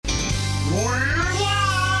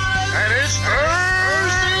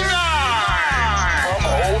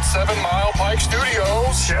7 Mile Pike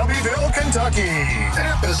Studios, Shelbyville, Kentucky.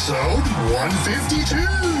 Episode 152.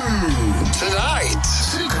 Tonight,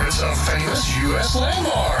 secrets of famous U.S.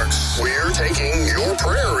 landmarks. We're taking your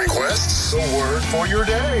prayer requests, the word for your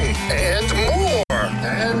day, and more.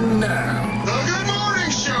 And now, the Good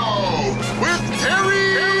Morning Show with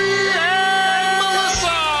Terry and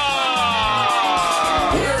Melissa.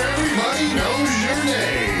 Where everybody knows your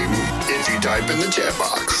name if you type in the chat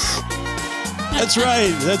box.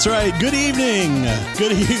 That's right. Good evening.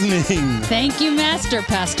 Thank you, Master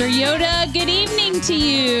Pastor Yoda. Good evening to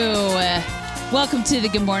you. Welcome to the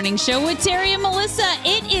Good Morning Show with Terry and Melissa.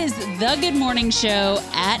 It is the Good Morning Show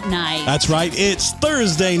at night. That's right. It's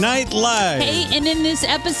Thursday Night Live. Hey, and in this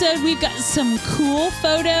episode, we've got some cool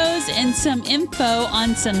photos and some info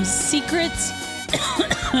on some secrets.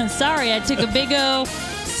 Sorry, I took a big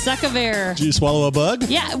suck of air. Did you swallow a bug?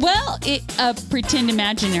 Yeah, well, a pretend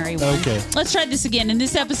imaginary one. Okay. Let's try this again. In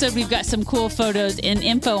this episode, we've got some cool photos and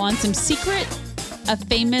info on some secret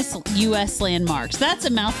famous U.S. landmarks. That's a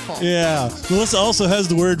mouthful. Yeah. Melissa also has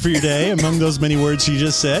the word for your day among those many words she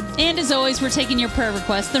just said. And as always, we're taking your prayer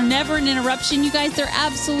requests. They're never an interruption, you guys. They're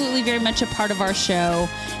absolutely very much a part of our show.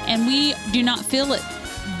 And we do not feel it.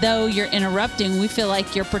 Though you're interrupting, we feel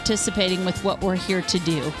like you're participating with what we're here to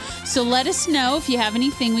do. So let us know if you have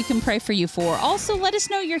anything we can pray for you for. Also, let us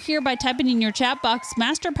know you're here by typing in your chat box.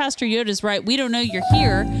 Master Pastor Yoda's right. We don't know you're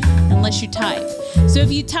here unless you type. So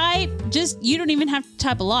if you type, you don't even have to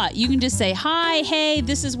type a lot. You can just say, hi, hey,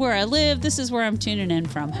 this is where I live. This is where I'm tuning in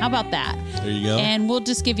from. How about that? There you go. And we'll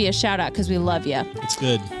just give you a shout out because we love you. That's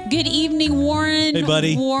good. Good evening, Warren. Hey,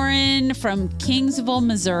 buddy. Warren from Kingsville,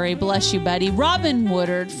 Missouri. Bless you, buddy. Robin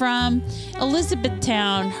Woodard from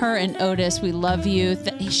Elizabethtown. Her and Otis, we love you.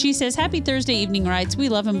 She says, happy Thursday evening rights. We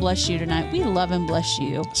love and bless you tonight. We love and bless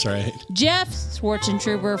you. That's right. Jeff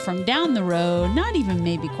Schwartzentruber from down the road, not even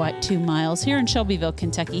maybe quite 2 miles, here in Shelbyville,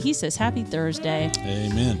 Kentucky. He says, happy Thursday.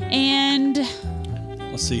 Amen. And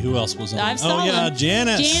let's see who else was on. I saw him.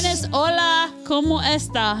 Janice. Janice, hola, ¿cómo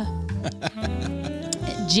está?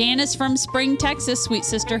 Janice from Spring, Texas, sweet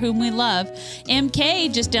sister whom we love.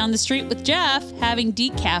 MK just down the street with Jeff having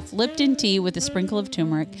decaf Lipton tea with a sprinkle of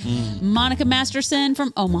turmeric. Monica Masterson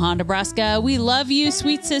from Omaha, Nebraska. We love you,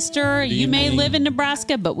 sweet sister. You may live in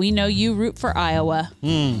Nebraska, but we know you root for Iowa.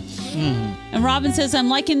 And Robin says, I'm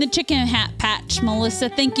liking the chicken hat patch, Melissa.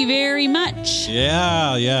 Thank you very much.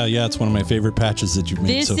 Yeah. It's one of my favorite patches that you've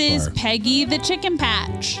made so far. This is Peggy the chicken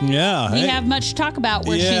patch. Yeah. We have much to talk about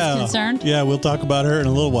where she's concerned. Yeah, we'll talk about her in a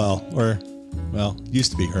little while.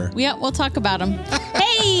 Used to be her. Yeah, we'll talk about them.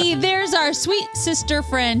 Hey, there's our sweet sister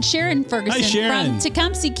friend, Sharon Ferguson. Hi, Sharon. From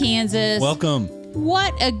Tecumseh, Kansas. Welcome.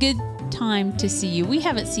 What a good time to see you. We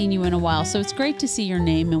haven't seen you in a while, so it's great to see your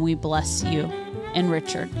name, and we bless you. And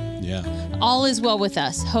Richard. Yeah. All is well with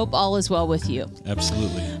us. Hope all is well with you.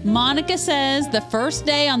 Absolutely. Monica says the first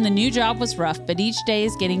day on the new job was rough, but each day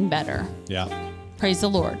is getting better. Yeah. Praise the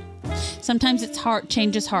Lord. Sometimes it's hard.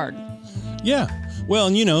 Change is hard. Yeah. Well,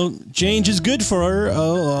 and change is good for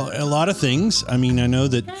a lot of things. I mean, I know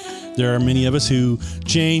that there are many of us who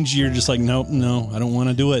change. You're just like, no, I don't want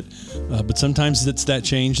to do it. But sometimes it's that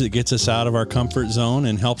change that gets us out of our comfort zone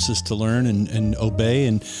and helps us to learn and obey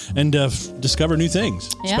and discover new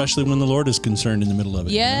things, especially when the Lord is concerned in the middle of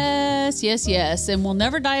it. Yes. And we'll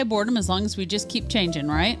never die of boredom as long as we just keep changing,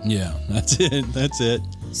 right? Yeah, that's it.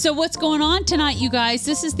 So what's going on tonight, you guys?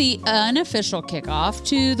 This is the unofficial kickoff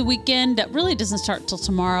to the weekend that really doesn't start till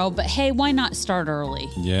tomorrow. But hey, why not start early?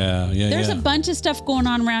 Yeah. There's a bunch of stuff going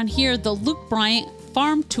on around here. The Luke Bryant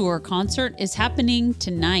Farm Tour concert is happening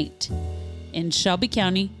tonight in Shelby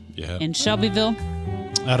County, in Shelbyville.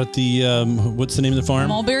 Out at the, what's the name of the farm?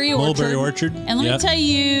 Mulberry Orchard. And let me tell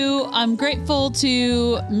you, I'm grateful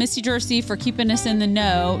to Missy Jersey for keeping us in the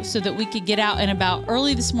know so that we could get out and about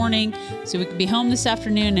early this morning so we could be home this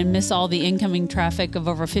afternoon and miss all the incoming traffic of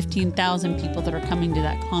over 15,000 people that are coming to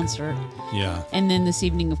that concert. Yeah. And then this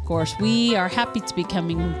evening, of course, we are happy to be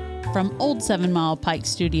coming from Old 7 Mile Pike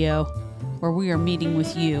Studio, where we are meeting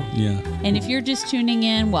with you. Yeah. And if you're just tuning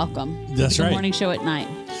in, welcome. That's to the right. Morning Show at night.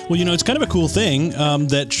 Well, it's kind of a cool thing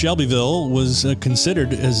that Shelbyville was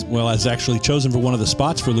considered as actually chosen for one of the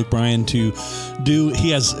spots for Luke Bryan to do. He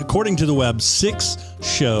has, according to the web, 6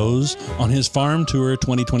 shows on his Farm Tour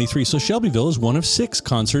 2023. So Shelbyville is one of 6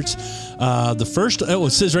 concerts. The first,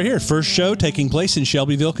 it says right here, first show taking place in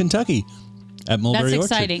Shelbyville, Kentucky at Mulberry Orchard.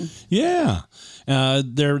 That's exciting. Yeah.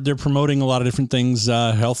 They're promoting a lot of different things,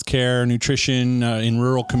 healthcare, nutrition in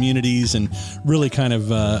rural communities, and really kind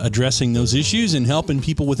of addressing those issues and helping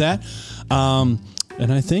people with that.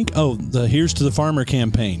 And I think, the Here's to the Farmer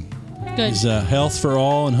campaign Good. is health for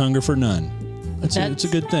all and hunger for none. It's a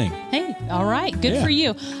good thing. Hey, all right. Good for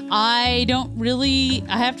you. I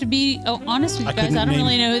have to be honest with you guys. I don't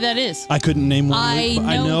really know who that is. I couldn't name one.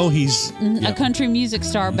 I know he's a country music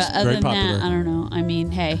star, but other than popular. that, I don't know. I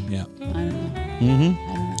mean, hey. Yeah. I don't know.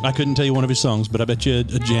 Mm-hmm. I couldn't tell you one of his songs, but I bet you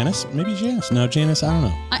Janice. Maybe Janice. No, Janice, I don't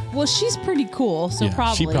know. Well, she's pretty cool, so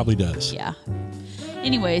yeah, she probably does. Yeah.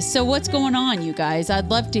 Anyways, so what's going on, you guys? I'd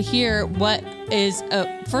love to hear what is.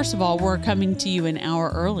 First of all, we're coming to you an hour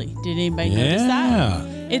early. Did anybody notice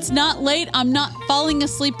that? It's not late. I'm not falling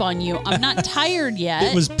asleep on you. I'm not tired yet.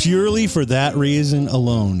 It was purely for that reason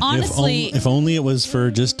alone. Honestly, if only it was for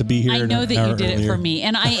just to be here. I know that you did earlier. it for me,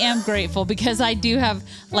 and I am grateful because I do have,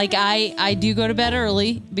 I do go to bed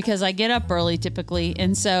early because I get up early typically,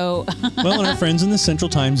 and so. Well, and our friends in the Central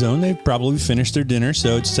Time Zone, they've probably finished their dinner,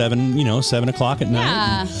 so it's 7 o'clock at night.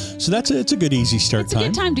 Yeah. So it's a good easy start time. It's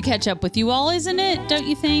a good time to catch up with you all, isn't it? Don't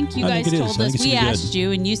you think? You guys told us. We asked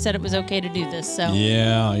you, and you said it was okay to do this. So.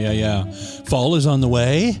 Yeah. Fall is on the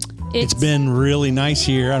way. It's been really nice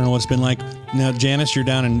here. I don't know what it's been like. Now, Janice, you're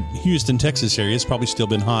down in Houston, Texas area. It's probably still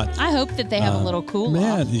been hot. I hope that they have a little cool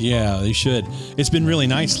off. Yeah, they should. It's been really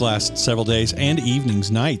nice the last several days and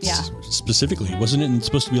evenings, nights specifically. Wasn't it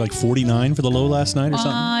supposed to be like 49 for the low last night or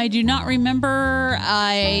something? I do not remember.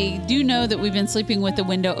 I do know that we've been sleeping with the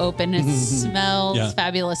window open. It smells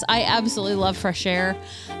fabulous. I absolutely love fresh air,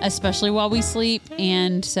 especially while we sleep.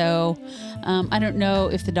 And so I don't know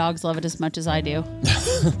if the dogs love it as much as I do.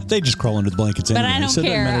 They just crawl under the blankets anyway. But I don't so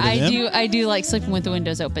care. I do like sleeping with the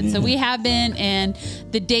windows open. So we have been, and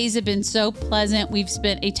the days have been so pleasant. We've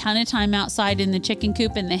spent a ton of time outside in the chicken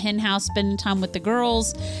coop and the hen house, spending time with the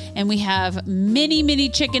girls. And we have many, many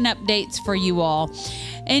chicken updates for you all.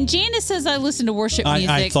 And Janice says, I listen to worship music.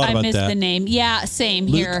 I thought about missed that. the name. Yeah, same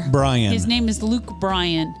Luke here. Bryan. His name is Luke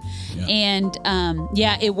Bryan. Yeah. And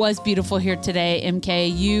it was beautiful here today,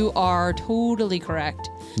 MK. You are totally correct.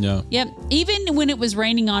 Yeah. Yep. Even when it was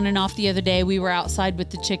raining on and off the other day, we were outside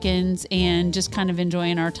with the chickens and just kind of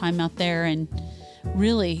enjoying our time out there. And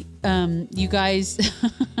really, you guys,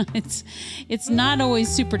 it's not always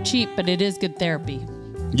super cheap, but it is good therapy.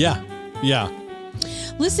 Yeah.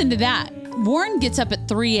 Listen to that. Warren gets up at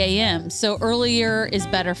 3 a.m., so earlier is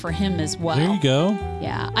better for him as well. There you go.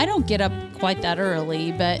 Yeah. I don't get up quite that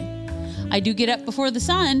early, but I do get up before the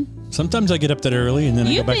sun. Sometimes I get up that early and then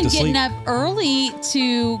I go back to sleep. You've been getting up early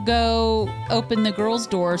to go open the girls'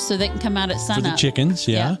 doors so they can come out at sunup. For the chickens,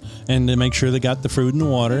 and to make sure they got the food and the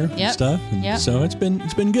water and stuff. And so it's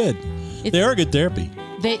been good. They are good therapy.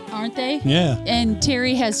 Aren't they? Yeah. And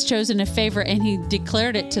Terry has chosen a favorite, and he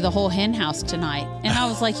declared it to the whole hen house tonight. And I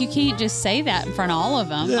was like, you can't just say that in front of all of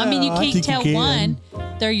them. Yeah, I mean, you can't tell one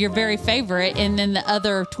they're your very favorite, and then the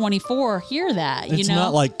other 24 hear that. It's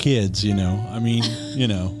not like kids, I mean,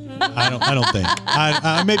 I don't think.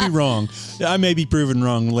 I may be wrong. I may be proven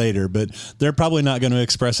wrong later, but they're probably not going to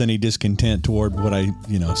express any discontent toward what I,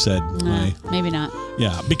 said. Maybe not.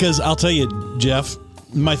 Yeah, because I'll tell you, Jeff,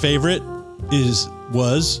 my favorite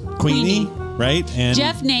was Queenie, right? And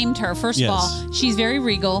Jeff named her. First of all, she's very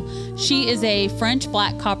regal. She is a French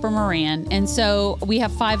black copper Moran, and so we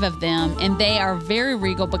have 5 of them, and they are very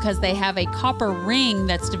regal because they have a copper ring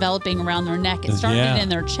that's developing around their neck. It started in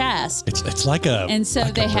their chest. It's like a and so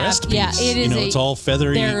like they a have breast piece. it is it's all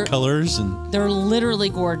feathery colors and they're literally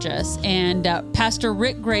gorgeous. And Pastor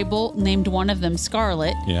Rick Grable named one of them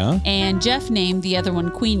Scarlet. Yeah, and Jeff named the other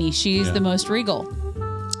one Queenie. She's the most regal.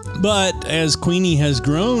 But as Queenie has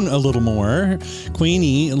grown a little more,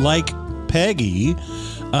 Queenie, like Peggy,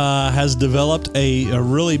 has developed a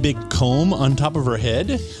really big comb on top of her head.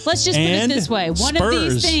 Let's just put it this way. One of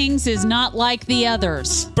these things is not like the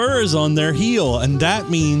others. Spurs on their heel, and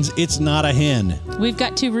that means it's not a hen. We've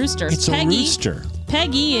got 2 roosters. It's a rooster.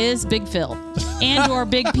 Peggy is Big Phil and or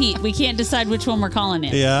Big Pete. We can't decide which one we're calling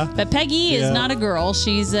it. Yeah. But Peggy is not a girl.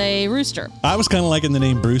 She's a rooster. I was kind of liking the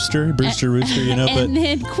name Brewster, Rooster, and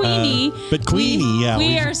then Queenie. But Queenie,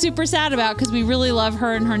 we are super sad about because we really love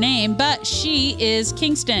her and her name, but she is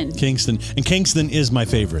Kingston. And Kingston is my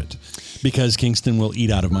favorite. Because Kingston will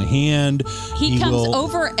eat out of my hand. He comes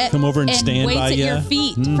over and stand waits by at your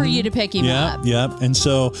feet for you to pick him up. Yep. And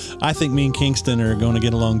so I think me and Kingston are going to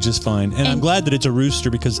get along just fine. And I'm glad that it's a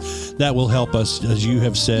rooster because that will help us, as you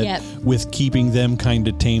have said, with keeping them kind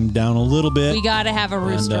of tamed down a little bit. We got to have a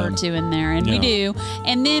rooster or 2 in there, and we do.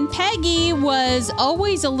 And then Peggy was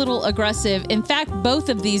always a little aggressive. In fact, both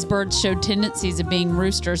of these birds showed tendencies of being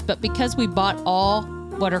roosters, but because we bought all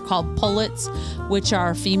what are called pullets, which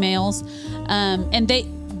are females, and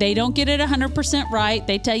They don't get it 100% right.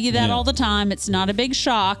 They tell you that all the time. It's not a big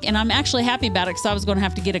shock, and I'm actually happy about it because I was going to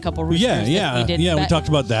have to get a couple roosters. We talked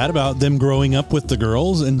about that, about them growing up with the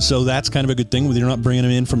girls, and so that's kind of a good thing. You're not bringing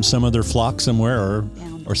them in from some other flock somewhere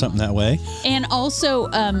or something that way. And also,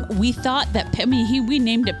 we thought that, we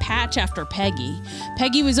named it Patch after Peggy.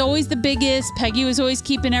 Peggy was always the biggest. Peggy was always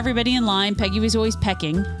keeping everybody in line. Peggy was always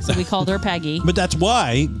pecking, so we called her Peggy. But that's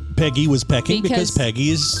why Peggy was pecking, because Peggy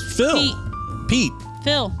is Phil. Pete.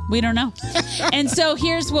 Phil, we don't know. And so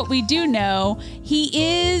here's what we do know. He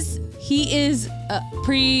is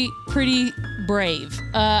pretty brave.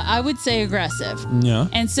 I would say aggressive. Yeah.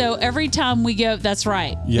 And so every time we go, that's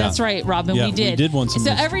right. Yeah. That's right, Robin. Yeah, we did. We did want some.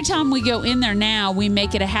 So every time we go in there now, we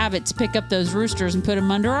make it a habit to pick up those roosters and put them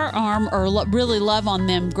under our arm, or really love on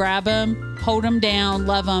them, grab them, hold them down,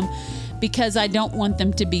 love them, because I don't want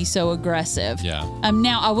them to be so aggressive. Yeah.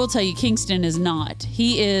 Now I will tell you, Kingston is not.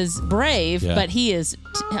 He is brave, but he's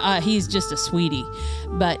just a sweetie.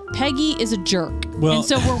 But Peggy is a jerk. Well, and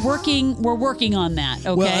so we're working on that.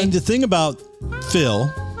 Okay. Well, and the thing about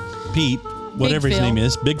Pete, whatever his name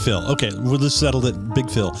is, Big Phil. Okay, we'll just settle it, Big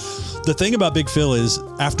Phil. The thing about Big Phil is,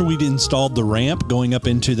 after we'd installed the ramp going up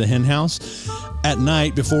into the hen house, at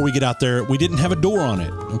night before we get out there, we didn't have a door on it,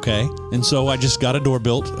 okay? And so I just got a door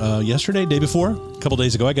built yesterday, day before, a couple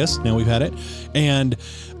days ago, I guess. Now we've had it. And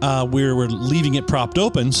we're leaving it propped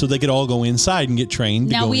open so they could all go inside and get trained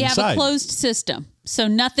to go inside. Now we have a closed system, so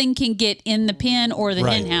nothing can get in the pen or the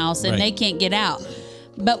hen house, and they can't get out.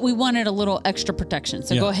 But we wanted a little extra protection.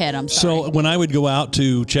 So go ahead. I'm sorry. So when I would go out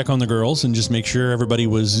to check on the girls and just make sure everybody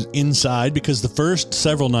was inside, because the first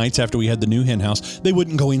several nights after we had the new hen house, they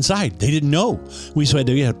wouldn't go inside. They didn't know. We had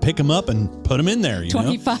to pick them up and put them in there.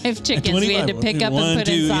 25 chickens we had to pick up and put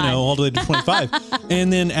inside. All the way to 25.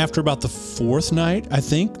 And then after about the fourth night, I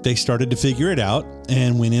think, they started to figure it out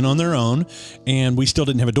and went in on their own. And we still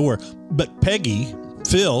didn't have a door. But Peggy,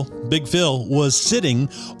 Big Phil, was sitting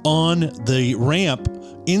on the ramp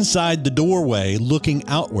inside the doorway looking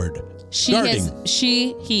outward.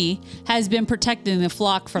 He has been protecting the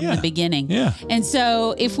flock from the beginning. Yeah. And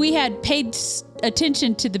so if we had paid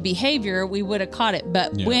attention to the behavior, we would have caught it.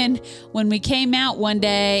 But when we came out one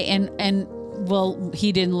day and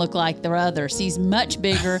he didn't look like the others. He's much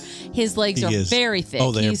bigger. His legs are very thick.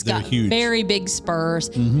 Oh, he's got huge. Very big spurs,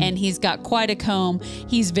 and he's got quite a comb.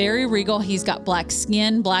 He's very regal. He's got black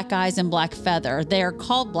skin, black eyes, and black feather. They are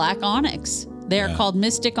called black onyx. They are called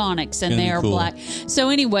mystic onyx, and they are black. So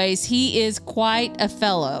anyways, he is quite a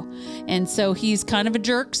fellow. And so he's kind of a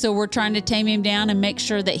jerk. So we're trying to tame him down and make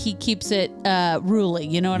sure that he keeps it ruly.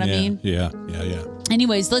 You know what I mean? Yeah.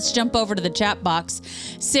 Anyways, let's jump over to the chat box.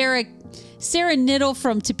 Sarah Niddle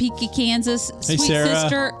from Topeka, Kansas. Hey, Sweet Sarah.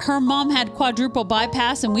 sister. Her mom had quadruple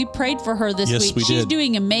bypass, and we prayed for her this week. Yes, we She's did.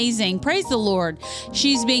 doing amazing. Praise the Lord.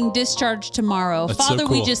 She's being discharged tomorrow. That's Father, so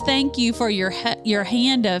cool. we just thank you for your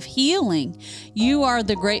hand of healing. You are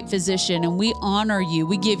the great physician, and we honor you.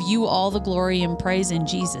 We give you all the glory and praise in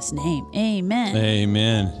Jesus' name. Amen.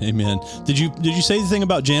 Amen. Did you say the thing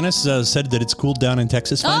about Janice said that it's cooled down in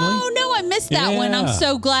Texas finally? Oh, no, I missed that one. I'm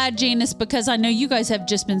so glad, Janice, because I know you guys have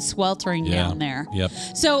just been sweltering down there. Yep.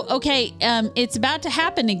 So, okay, it's about to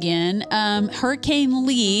happen again. Hurricane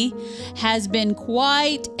Lee has been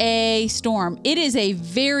quite a storm. It is a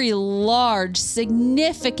very large,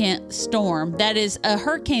 significant storm. That is a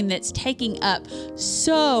hurricane that's taking up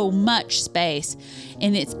so much space,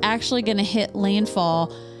 and it's actually going to hit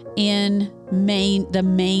landfall in the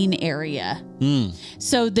Maine area.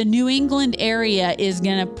 So the New England area is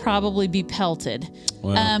going to probably be pelted.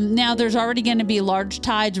 Wow. Now there's already going to be large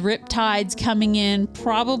tides, rip tides coming in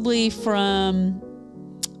probably from,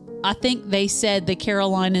 I think they said the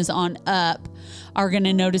Carolinas on up are going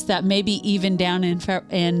to notice that, maybe even down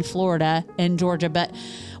in Florida and Georgia. But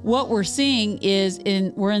what we're seeing is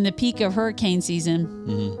we're in the peak of hurricane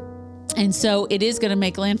season. And so it is going to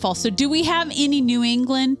make landfall. So do we have any New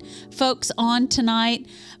England folks on tonight?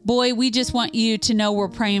 Boy, we just want you to know we're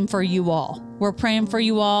praying for you all. We're praying for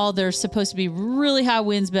you all. There's supposed to be really high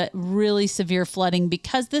winds, but really severe flooding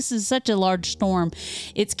because this is such a large storm.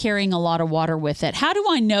 It's carrying a lot of water with it. How do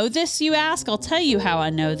I know this, you ask? I'll tell you how I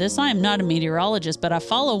know this. I am not a meteorologist, but I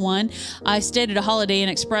follow one. I stayed at a Holiday Inn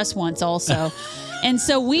Express once also. And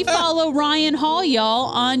so we follow Ryan Hall,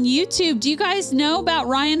 y'all, on YouTube. Do you guys know about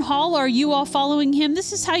Ryan Hall? Are you all following him?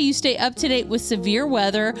 This is how you stay up to date with severe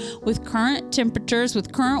weather, with current temperatures,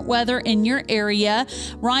 with current weather in your area.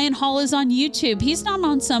 Ryan Hall is on YouTube. YouTube. He's not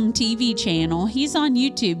on some TV channel. He's on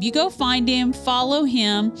YouTube. You go find him, follow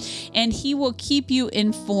him, and he will keep you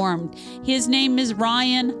informed. His name is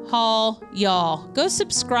Ryan Hall, y'all. Go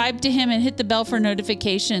subscribe to him and hit the bell for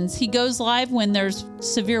notifications. He goes live when there's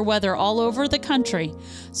severe weather all over the country.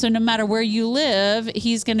 So no matter where you live,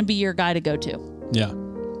 he's going to be your guy to go to. Yeah.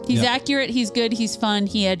 He's accurate. He's good. He's fun.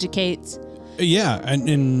 He educates. Yeah,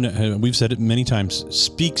 and we've said it many times,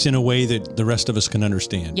 speaks in a way that the rest of us can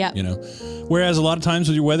understand. Yeah. You know, whereas a lot of times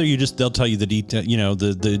with your weather, they'll tell you the detail, you know,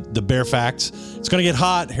 the bare facts. It's going to get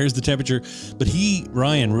hot. Here's the temperature. But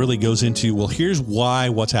Ryan really goes into, well, here's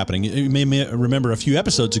what's happening. You may remember a few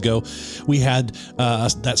episodes ago, we had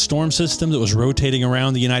that storm system that was rotating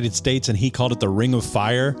around the United States, and he called it the Ring of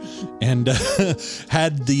Fire, and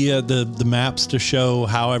had the maps to show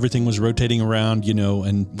how everything was rotating around, you know,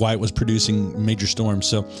 and why it was producing major storms.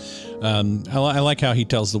 So I like how he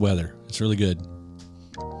tells the weather. It's really good.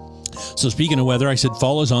 So speaking of weather, I said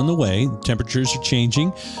fall is on the way. Temperatures are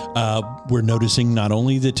changing. We're noticing not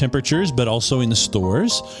only the temperatures, but also in the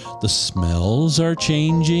stores. The smells are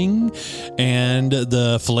changing, and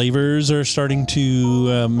the flavors are starting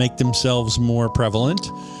to make themselves more prevalent.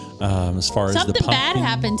 As far as something the pumpkin. bad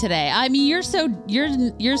happened today. I mean, you're so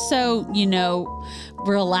you know,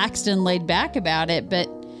 relaxed and laid back about it, but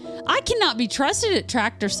I cannot be trusted at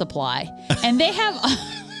Tractor Supply, and they have.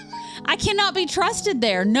 I cannot be trusted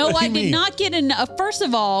there. No, I did not get enough. First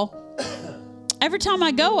of all, every time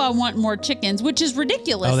I go, I want more chickens, which is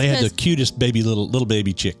ridiculous. Oh, they had the cutest little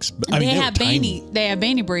baby chicks. I mean, they have tiny. They have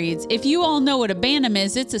Banty breeds. If you all know what a Bantam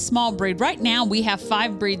is, it's a small breed. Right now, we have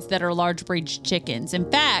 5 breeds that are large breed chickens. In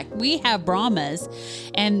fact, we have Brahmas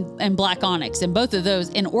and Black Onyx, and both of those,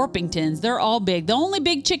 and Orpingtons. They're all big. The only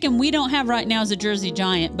big chicken we don't have right now is a Jersey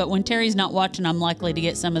Giant, but when Terry's not watching, I'm likely to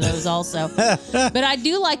get some of those also. But I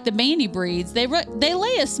do like the Banty breeds. They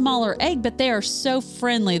lay a smaller egg, but they are so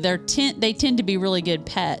friendly. They tend to be really good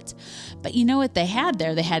pets. But you know what they had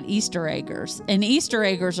there? They had Easter eggers. And Easter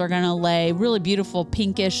eggers are going to lay really beautiful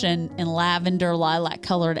pinkish and lavender lilac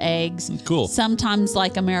colored eggs. Cool. Sometimes,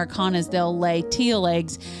 like Americanas, they'll lay teal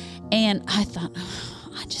eggs. And I thought,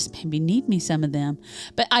 I just maybe need me some of them.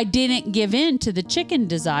 But I didn't give in to the chicken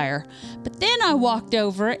desire. But then I walked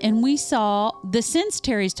over and we saw the scents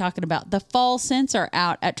Terry's talking about. The fall scents are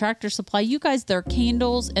out at Tractor Supply. You guys, their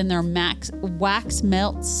candles and their wax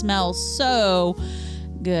melt smell so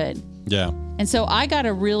good. Yeah. And so I got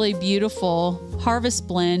a really beautiful harvest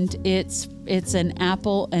blend. It's an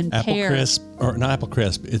apple and pear. Apple crisp, or not apple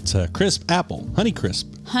crisp. It's a crisp apple, honey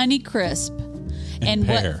crisp. Honey crisp. And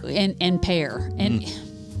pear. And pear. And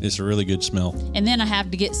it's a really good smell. And then I have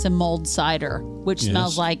to get some mulled cider, which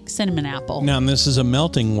smells like cinnamon apple. Now, this is a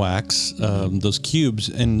melting wax, those cubes,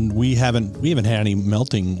 and we haven't had any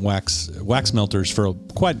melting wax melters for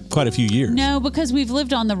quite a few years. No, because we've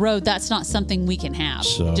lived on the road. That's not something we can have.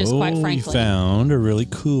 So just quite frankly, we found a really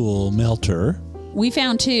cool melter. We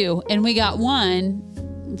found 2, and we got one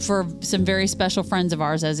for some very special friends of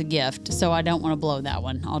ours as a gift. So I don't want to blow that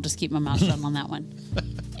one. I'll just keep my mouth shut on that one.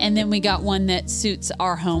 And then we got one that suits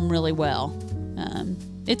our home really well.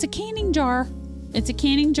 It's a canning jar. It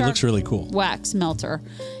looks really cool. Wax melter.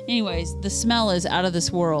 Anyways, the smell is out of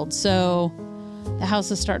this world. So the house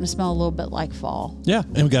is starting to smell a little bit like fall. Yeah,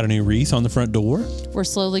 and we got a new wreath on the front door. We're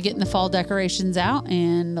slowly getting the fall decorations out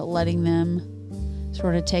and letting them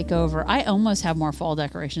sort of take over. I almost have more fall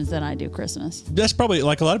decorations than I do Christmas. That's probably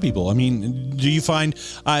like a lot of people. I mean, do you find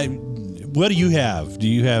what do you have? Do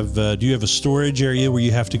you have a storage area where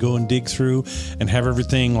you have to go and dig through and have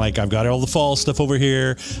everything? Like, I've got all the fall stuff over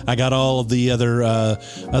here. I got all of the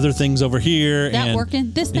other things over here. That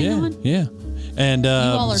working? This thing on? Yeah. And you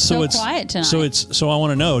all are so quiet tonight. So I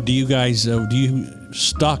want to know, do you guys do you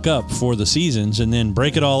stock up for the seasons and then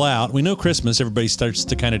break it all out? We know Christmas, everybody starts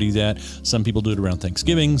to kind of do that. Some people do it around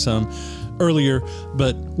Thanksgiving, some earlier.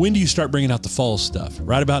 But when do you start bringing out the fall stuff?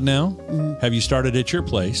 Right about now? Mm-hmm. Have you started at your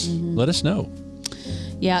place? Mm-hmm. Let us know.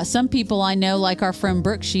 Yeah, some people I know, like our friend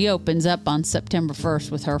Brooke, she opens up on September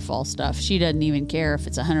 1st with her fall stuff. She doesn't even care if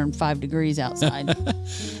it's 105 degrees outside.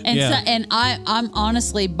 And I'm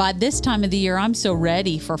honestly, by this time of the year, I'm so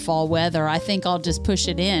ready for fall weather. I think I'll just push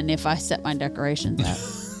it in if I set my decorations up.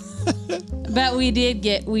 But we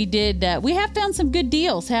have found some good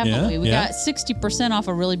deals, haven't we? We got 60% off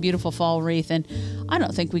a really beautiful fall wreath, and I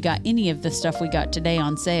don't think we got any of the stuff we got today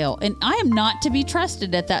on sale. And I am not to be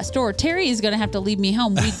trusted at that store. Terry is going to have to leave me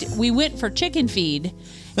home. We went for chicken feed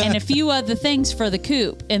and a few other things for the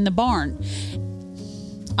coop in the barn.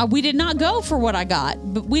 We did not go for what I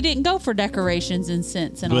got, but we didn't go for decorations and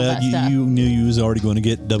scents and all that stuff. You knew you was already going to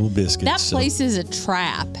get double biscuits. That place is a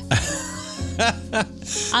trap.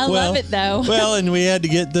 I love it though. Well, and we had to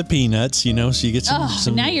get the peanuts, you know, so you get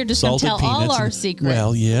some now you're just going to salted tell all peanuts. our secrets.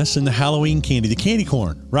 Well, yes, and the Halloween candy, the candy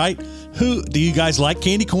corn, right? Who do you guys like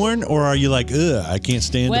candy corn, or are you like, ugh, I can't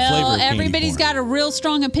stand the flavor of candy corn? Well, everybody's got a real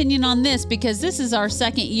strong opinion on this because this is our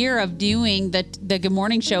second year of doing the Good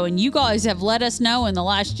Morning Show, and you guys have let us know in the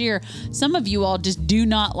last year, some of you all just do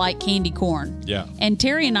not like candy corn. Yeah. And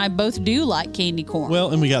Terry and I both do like candy corn.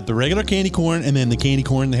 Well, and we got the regular candy corn, and then the candy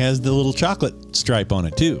corn that has the little chocolate stripe on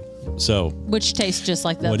it too. So, which tastes just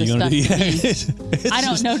like the what other are you going stuff. to do? I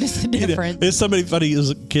don't notice the difference. It's somebody funny.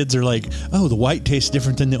 Kids are like, "Oh, the white tastes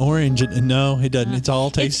different than the orange," and no, it doesn't. It's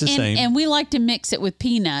all tastes the same. And we like to mix it with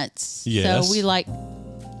peanuts. Yes. So we like.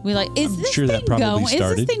 Is this sure that thing probably going?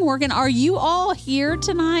 started. Is this thing working? Are you all here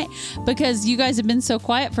tonight? Because you guys have been so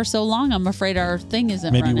quiet for so long. I'm afraid our thing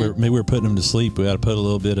isn't running. Maybe we're putting them to sleep. We got to put a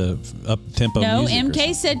little bit of up tempo. No, music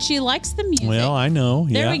MK said she likes the music. Well, I know.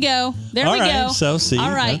 Yeah. There we go. There all we right, go. So see. All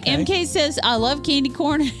right. Okay. MK says I love candy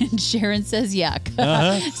corn, and Sharon says yuck.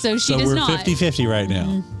 So she does we're not. 50-50 right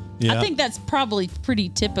now. Yeah. I think that's probably pretty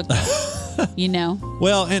typical. You know.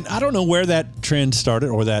 Well, and I don't know where that trend started,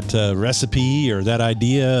 or that recipe, or that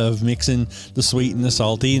idea of mixing the sweet and the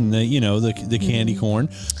salty and the candy corn.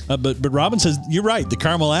 But Robin says you're right. The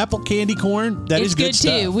caramel apple candy corn is good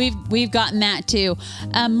stuff. Too. We've gotten that too.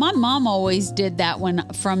 My mom always did that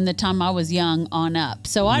from the time I was young on up.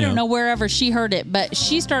 So I don't know wherever she heard it, but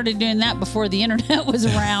she started doing that before the internet was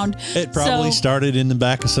around. It probably started in the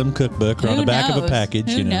back of some cookbook or on the back of a package.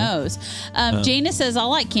 Who knows? Jana says I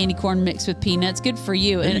like candy corn mixed with peanuts. Good for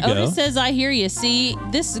you. And Otis says I hear you. See,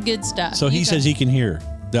 this is good stuff. So he says he can hear.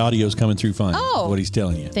 The audio's coming through fine. Oh. What he's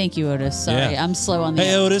telling you. Thank you, Otis. Sorry, I'm slow on the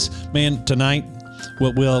Hey, Otis. Man, tonight,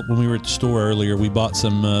 when we were at the store earlier, we bought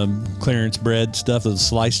some clearance bread stuff, the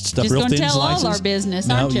sliced stuff, Just real gonna thin tell slices. all our business,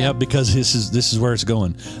 no, aren't you? Yeah, because this is where it's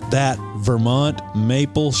going. That Vermont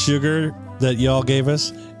maple sugar that y'all gave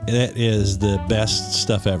us, that is the best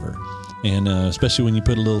stuff ever. And especially when you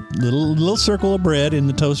put a little circle of bread in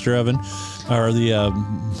the toaster oven, or the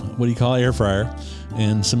air fryer,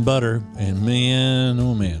 and some butter, and man,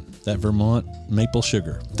 oh man, that Vermont maple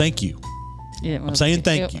sugar. Thank you. I'm saying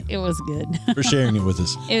thank you. It was good for sharing it with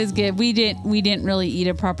us. It was good. We didn't really eat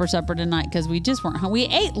a proper supper tonight because we just weren't hungry.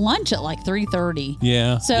 We ate lunch at like 3:30.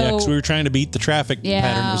 Yeah. So because we were trying to beat the traffic pattern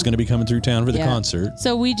that was going to be coming through town for the concert.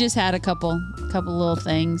 So we just had a couple little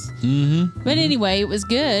things. Mm-hmm. But anyway, it was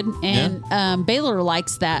good, and Baylor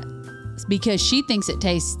likes that because she thinks it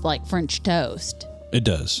tastes like French toast. It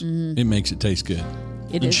does. Mm-hmm. It makes it taste good.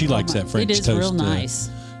 She likes that French toast. It is real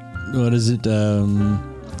nice. What is it?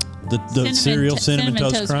 The cereal cinnamon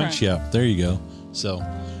toast crunch. Yeah, there you go. So,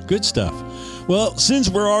 good stuff. Well, since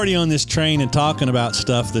we're already on this train and talking about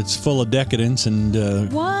stuff that's full of decadence and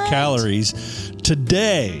calories,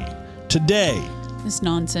 today, this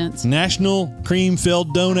nonsense. National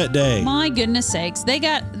Cream-Filled Donut Day. My goodness sakes, they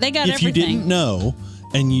got everything. If you didn't know,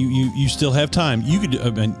 and you still have time, you could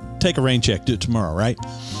take a rain check. Do it tomorrow, right?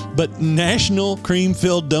 But National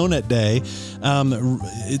Cream-Filled Donut Day,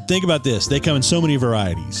 think about this. They come in so many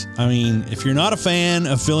varieties. I mean, if you're not a fan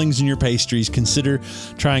of fillings in your pastries, consider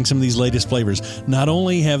trying some of these latest flavors. Not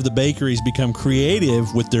only have the bakeries become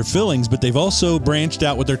creative with their fillings, but they've also branched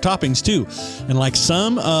out with their toppings too. And like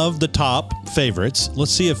some of the top favorites,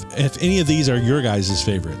 let's see if any of these are your guys'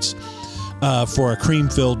 favorites for a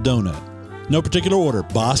cream-filled donut. No particular order.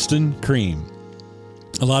 Boston cream.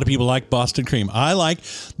 A lot of people like Boston cream. I like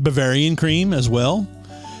Bavarian cream as well.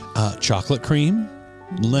 Chocolate cream,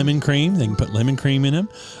 lemon cream. They can put lemon cream in them.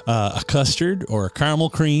 A custard or a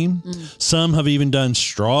caramel cream. Some have even done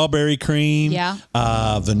strawberry cream. Yeah.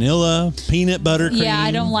 Vanilla, peanut butter cream. Yeah,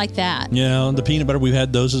 I don't like that. Yeah, the peanut butter, we've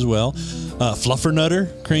had those as well.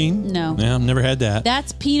 Fluffernutter cream. No. Yeah, I've never had that.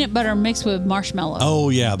 That's peanut butter mixed with marshmallow. Oh,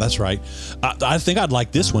 yeah, that's right. I think I'd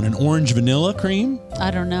like this one, an orange vanilla cream.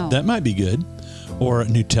 I don't know. That might be good. Or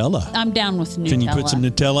Nutella. I'm down with Nutella. Can you put some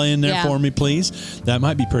Nutella in there for me, please? That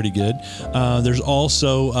might be pretty good. There's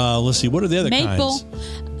also, let's see, what are the other kinds?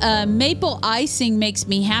 Maple icing makes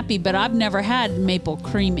me happy, but I've never had maple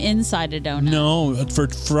cream inside a donut. No, for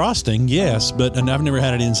frosting, yes, and I've never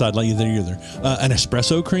had it inside like either. An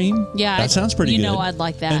espresso cream? Yeah. That sounds pretty good. You know I'd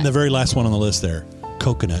like that. And the very last one on the list there.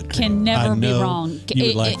 Coconut cream. Can never be wrong.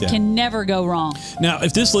 It can never go wrong. Now,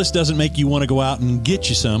 if this list doesn't make you want to go out and get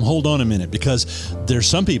you some, hold on a minute, because there's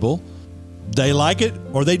some people, they like it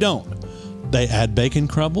or they don't. They add bacon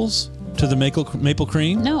crumbles to the maple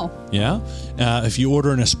cream? No. Yeah. If you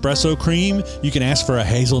order an espresso cream, you can ask for a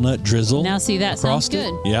hazelnut drizzle. Now, see, that sounds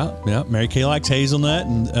good. Yeah, yeah. Mary Kay likes hazelnut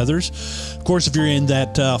and others. Of course, if you're in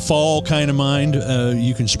that fall kind of mind,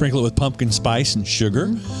 you can sprinkle it with pumpkin spice and sugar.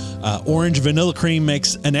 Mm-hmm. Orange vanilla cream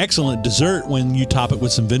makes an excellent dessert when you top it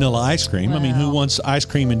with some vanilla ice cream. I mean, who wants ice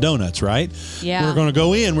cream and donuts, right? Yeah. We're going to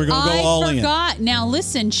go in. We're going to go all in. I forgot. Now,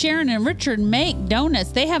 listen, Sharon and Richard make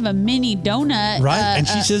donuts. They have a mini donut. Right. And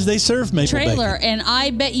she says they serve maple trailer, bacon. and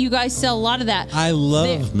I bet you guys sell a lot of that. I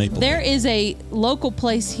love maple There bacon. is a local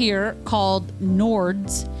place here called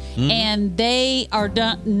Nord's, and they are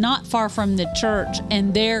not far from the church,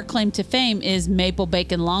 and their claim to fame is maple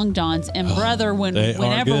bacon long johns. And brother,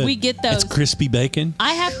 whenever we get those, it's crispy bacon.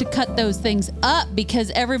 I have to cut those things up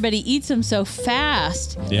because everybody eats them so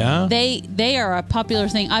fast. Yeah. They are a popular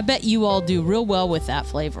thing. I bet you all do real well with that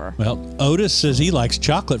flavor. Well, Otis says he likes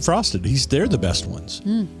chocolate frosted. They're the best ones,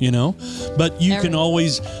 you know. But you can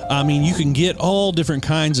always, you can get all different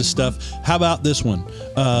kinds of stuff. How about this one?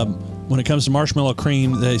 When it comes to marshmallow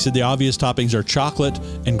cream, they said the obvious toppings are chocolate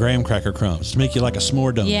and graham cracker crumbs to make you like a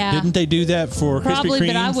s'more donut. Yeah. Didn't they do that for Probably, Krispy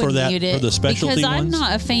Kreme but I for the specialty because ones? I'm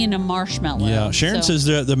not a fan of marshmallow. Yeah, Sharon says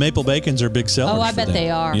the maple bacons are big sellers. Oh, I for bet them. they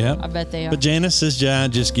are. Yeah, I bet they are. But Janice says,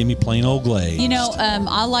 just give me plain old glaze. You know,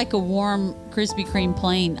 I like a warm Krispy Kreme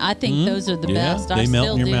plain. I think those are the best. They I melt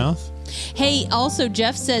still in your do. mouth. Hey, also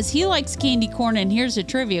Jeff says he likes candy corn, and here's a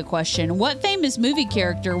trivia question: what famous movie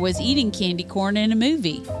character was eating candy corn in a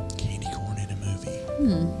movie? Candy corn in a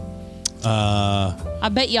movie. I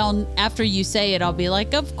bet y'all, after you say it, I'll be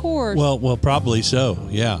like, of course. Well, probably so.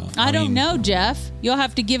 Yeah. I don't know, Jeff. You'll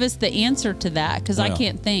have to give us the answer to that because I Well.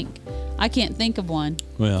 can't think. I can't think of one.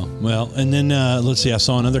 Well, and then let's see. I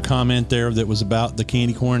saw another comment there that was about the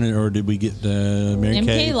candy corn, or did we get Mary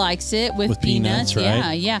Kay? MK likes it with peanuts,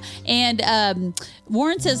 right? Yeah. And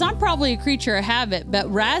Warren says, I'm probably a creature of habit,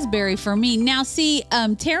 but raspberry for me. Now, see,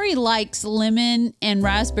 Terry likes lemon and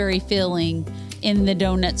raspberry filling in the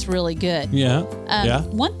donuts really good. Yeah.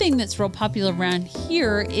 One thing that's real popular around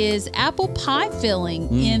here is apple pie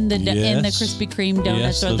filling in the Krispy Kreme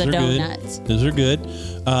donuts or the donuts. Those are good.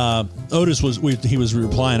 Otis was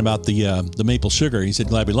replying about the maple sugar. He said,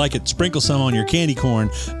 glad we like it. Sprinkle some on your candy corn,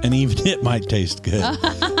 and even it might taste good.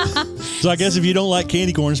 So I guess if you don't like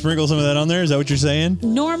candy corn, sprinkle some of that on there. Is that what you're saying?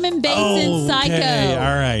 Norman Bates in Psycho. Okay.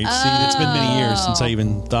 All right. See, it's been many years since I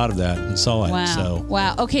even thought of that and saw it. Wow. So.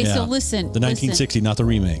 Wow. Okay, Yeah. so listen. The 1960, not the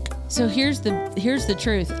remake. So here's the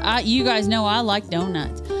truth. You guys know I like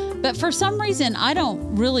donuts. But for some reason, I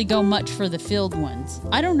don't really go much for the filled ones.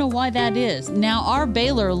 I don't know why that is. Now, our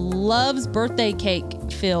Baylor loves birthday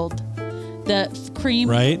cake filled. The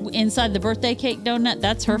cream inside the birthday cake donut,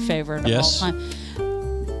 that's her favorite of all time.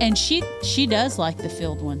 And she does like the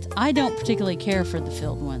filled ones. I don't particularly care for the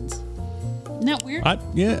filled ones. Isn't that weird?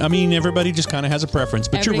 Everybody just kind of has a preference.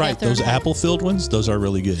 But you're right. Those apple-filled ones, those are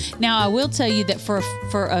really good. Now, I will tell you that for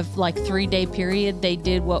a 3-day period, they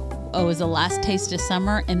did what was the last taste of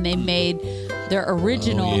summer, and they made their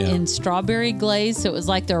original in strawberry glaze. So it was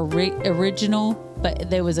like their original, but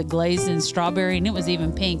there was a glaze in strawberry, and it was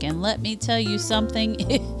even pink. And let me tell you something,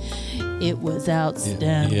 it was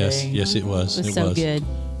outstanding. Yes, it was. It was so good.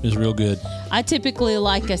 It was real good. I typically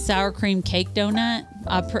like a sour cream cake donut.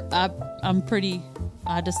 I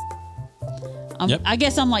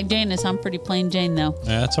guess I'm like Janice. I'm pretty plain Jane, though.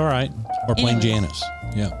 That's all right. Or plain Janice.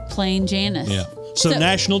 Yeah. Plain Janice. Yeah. So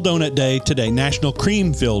National Donut Day today, National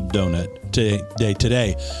Cream Filled Donut Day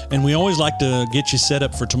today. And we always like to get you set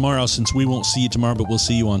up for tomorrow, since we won't see you tomorrow, but we'll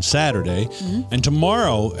see you on Saturday. Mm-hmm. And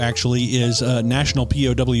tomorrow actually is National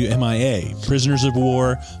POW MIA, Prisoners of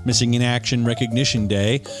War Missing in Action Recognition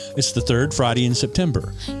Day. It's the third Friday in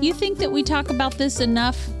September. You think that we talk about this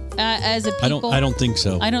enough as a people? I don't think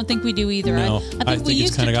so. I don't think we do either. No, I think we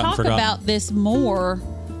used to talk about this more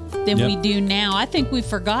than we do now. I think we've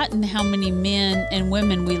forgotten how many men and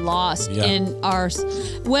women we lost in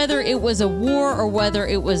whether it was a war or whether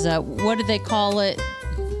it was what did they call it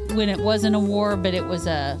when it wasn't a war, but it was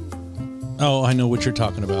a... Oh, I know what you're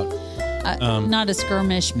talking about. Not a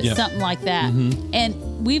skirmish, but something like that. Mm-hmm.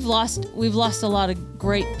 And we've lost a lot of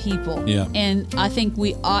great people. Yeah. And I think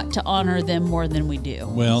we ought to honor them more than we do.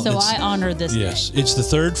 Well, so I honor this day. It's the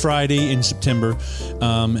third Friday in September.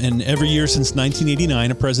 And every year since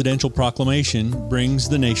 1989, a presidential proclamation brings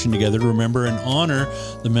the nation together to remember and honor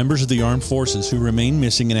the members of the armed forces who remain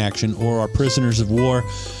missing in action or are prisoners of war.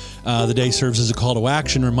 The day serves as a call to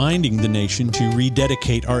action, reminding the nation to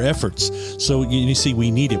rededicate our efforts. So you see,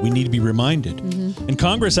 we need it. We need to be reminded. Mm-hmm. And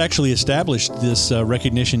Congress actually established this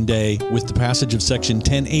recognition day with the passage of Section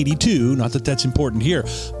 1082. Not that that's important here,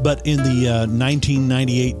 but in the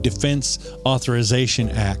 1998 Defense Authorization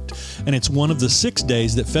Act. And it's one of the 6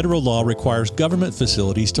 days that federal law requires government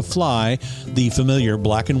facilities to fly the familiar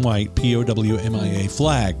black and white POW/MIA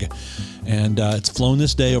flag. And it's flown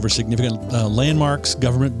this day over significant landmarks,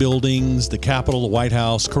 government buildings, the Capitol, the White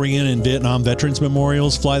House, Korean and Vietnam veterans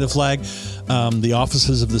memorials fly the flag, the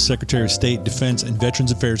offices of the Secretary of State, Defense and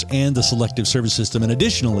Veterans Affairs, and the Selective Service System. And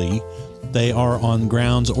additionally, they are on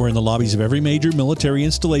grounds or in the lobbies of every major military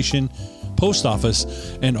installation, post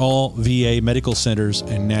office, and all VA medical centers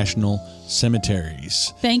and national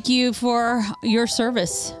cemeteries. Thank you for your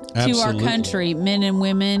service to our country, men and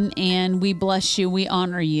women, and we bless you. We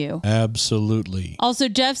honor you. Absolutely. Also,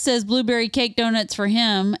 Jeff says blueberry cake donuts for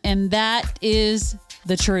him, and that is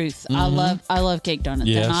the truth. Mm-hmm. I love cake donuts,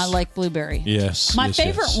 and I like blueberry. Yes. My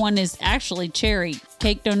favorite one is actually cherry.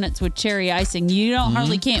 Cake donuts with cherry icing. You don't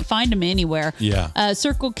hardly can't find them anywhere. Yeah.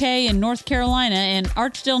 Circle K in North Carolina and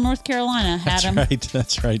Archdale, North Carolina had them.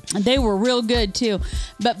 That's right. They were real good too.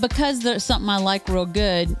 But because there's something I like real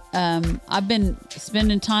good, I've been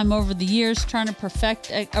spending time over the years trying to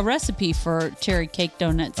perfect a recipe for cherry cake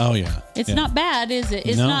donuts. Oh yeah. It's not bad, is it?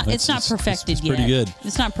 It's not perfected it's yet. Pretty good.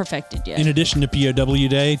 It's not perfected yet. In addition to POW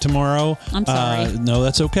Day tomorrow. I'm sorry. No,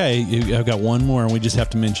 that's okay. I've got one more and we just have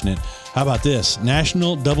to mention it. How about this?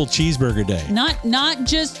 National Double Cheeseburger Day. Not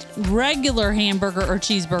just regular hamburger or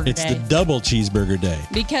cheeseburger it's day. It's the Double Cheeseburger Day.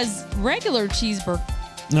 Because regular cheeseburger...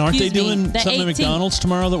 Now, aren't they doing something at McDonald's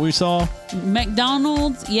tomorrow that we saw?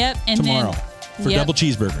 McDonald's, yep. And tomorrow then, for double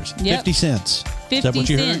cheeseburgers. Yep. 50 cents. 50 Is that what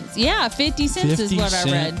you cents. heard? Yeah, 50 cents is what I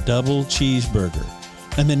read. Double cheeseburger.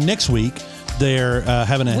 And then next week, they're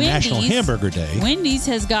having a National Hamburger Day. Wendy's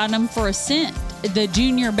has got them for $1. The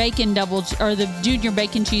junior bacon the junior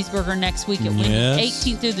bacon cheeseburger next week at Wendy's,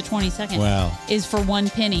 18th through the 22nd. Wow. Is for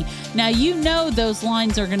 $1. Now you know those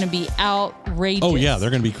lines are going to be outrageous. Oh yeah, they're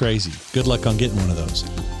going to be crazy. Good luck on getting one of those.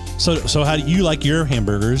 So how do you like your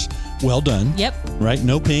hamburgers? Well done. Yep. Right?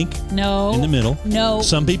 No pink. No. In the middle. No.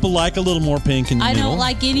 Some people like a little more pink in the middle. I don't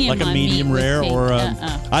like any of like my a medium meat with rare pink. or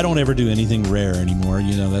I don't ever do anything rare anymore.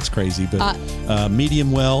 You know, that's crazy. But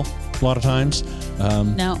medium well a lot of times.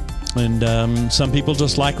 No. And some people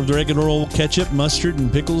just like the regular old ketchup, mustard,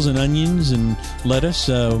 and pickles, and onions, and lettuce.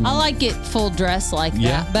 I like it full dress like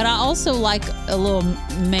that. But I also like a little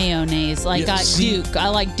mayonnaise. Like Duke. I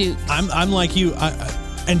like Duke. I'm like you.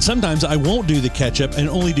 And sometimes I won't do the ketchup and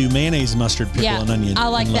only do mayonnaise, mustard, pickle, and onion. I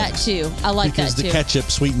like that too. Because the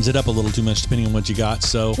ketchup sweetens it up a little too much depending on what you got.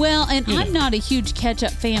 So I'm not a huge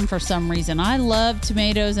ketchup fan for some reason. I love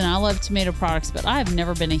tomatoes and I love tomato products, but I've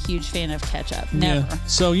never been a huge fan of ketchup. Never. Yeah.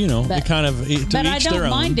 So it kind of to but each I don't their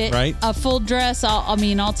mind own, it. Right? A full dress.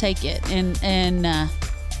 I'll take it. And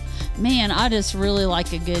man, I just really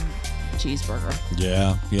like a good cheeseburger.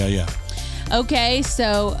 Yeah. Okay,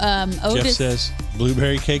 so Otis Jeff says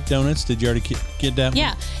blueberry cake donuts. Did you already get that one?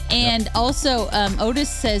 Yeah, and also Otis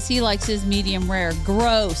says he likes his medium rare.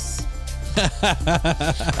 Gross.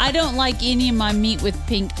 I don't like any of my meat with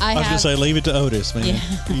pink. I was going to say, leave it to Otis, man. Yeah.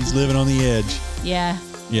 He's living on the edge.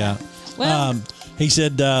 Yeah. Well, he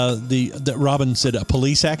said that Robin said a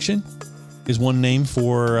police action is one name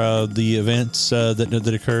for the events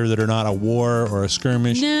that occur that are not a war or a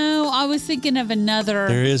skirmish. No, I was thinking of another.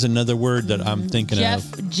 There is another word that I'm thinking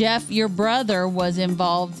of. Jeff, your brother was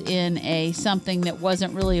involved in something that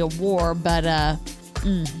wasn't really a war, but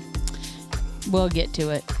we'll get to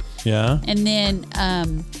it. Yeah. And then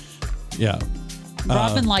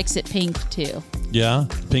Robin likes it pink too. Yeah,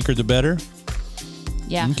 pinker the better.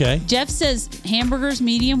 Yeah. Okay. Jeff says hamburgers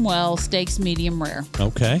medium well, steaks medium rare.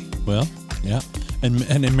 Okay. Well, yeah. And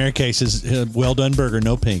in Mary Kay says well done burger,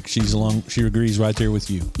 no pink. She agrees right there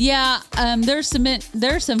with you. Yeah. There's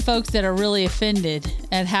some folks that are really offended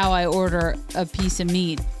at how I order a piece of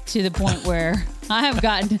meat to the point where I have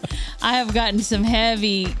gotten some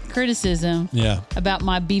heavy criticism. Yeah. About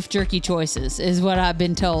my beef jerky choices is what I've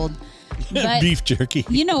been told. But, beef jerky.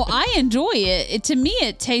 I enjoy it. To me,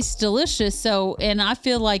 it tastes delicious. So, and I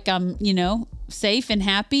feel like I'm, safe and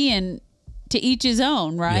happy, and to each his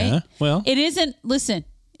own, right? Yeah. Well, it isn't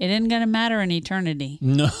going to matter in eternity.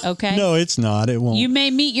 No. Okay. No, it's not. It won't. You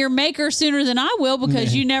may meet your maker sooner than I will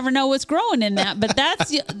because you never know what's growing in that, but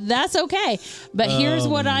that's okay. But here's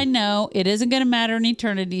what I know. It isn't going to matter in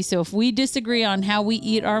eternity. So if we disagree on how we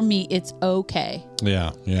eat our meat, it's okay.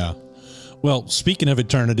 Yeah. Well, speaking of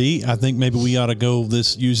eternity, I think maybe we ought to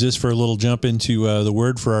use this for a little jump into the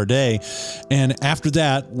word for our day. And after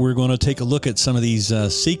that, we're going to take a look at some of these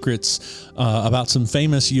secrets about some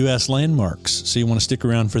famous U.S. landmarks. So you want to stick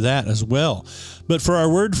around for that as well. But for our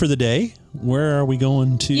word for the day, where are we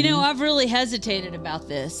going to? You know, I've really hesitated about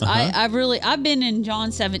this. I've been in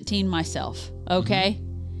John 17 myself. Okay. Mm-hmm.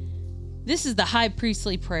 This is the high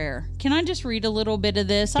priestly prayer. Can I just read a little bit of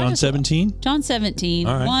this? John 17? John 17,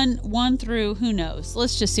 all right. 1 through who knows.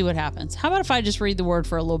 Let's just see what happens. How about if I just read the word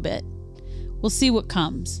for a little bit? We'll see what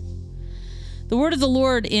comes. The word of the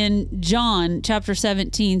Lord in John chapter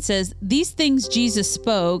 17 says, "These things Jesus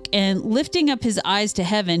spoke, and lifting up his eyes to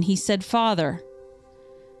heaven, he said, Father,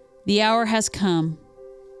 the hour has come.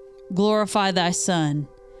 Glorify thy Son,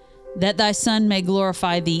 that thy Son may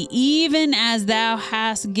glorify thee, even as thou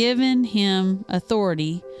hast given him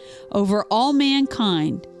authority over all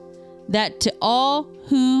mankind, that to all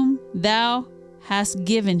whom thou hast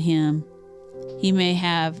given him, he may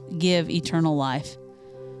give eternal life.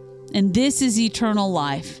 And this is eternal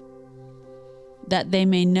life, that they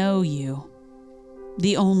may know you,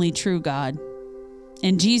 the only true God,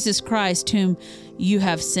 and Jesus Christ, whom you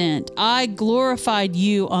have sent. I glorified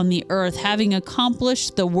you on the earth, having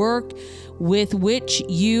accomplished the work with which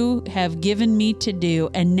you have given me to do.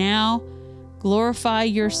 And now glorify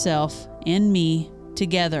yourself and me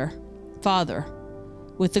together, Father,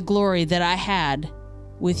 with the glory that I had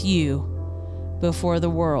with you before the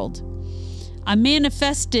world. I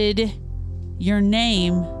manifested your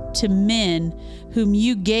name to men whom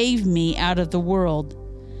you gave me out of the world.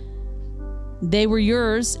 They were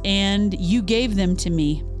yours, and you gave them to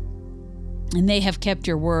me, and they have kept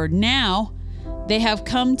your word. Now they have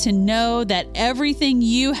come to know that everything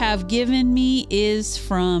you have given me is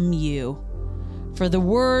from you. For the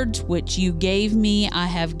words which you gave me, I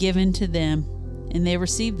have given to them, and they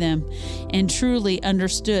received them, and truly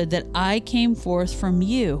understood that I came forth from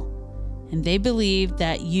you, and they believed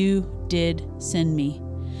that you did send me.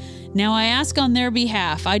 Now I ask on their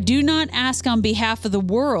behalf. I do not ask on behalf of the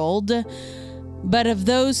world, but of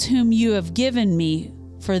those whom you have given me,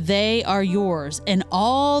 for they are yours, and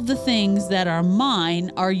all the things that are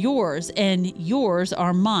mine are yours, and yours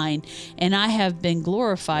are mine, and I have been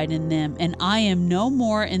glorified in them, and I am no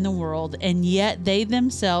more in the world, and yet they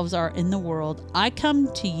themselves are in the world. I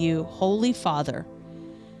come to you, Holy Father,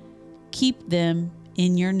 keep them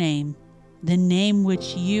in your name, the name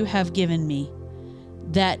which you have given me,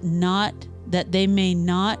 that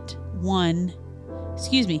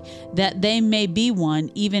they may be one,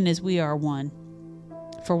 even as we are one.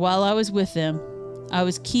 For while I was with them, I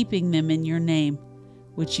was keeping them in your name,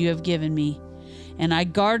 which you have given me, and I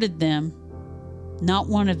guarded them. Not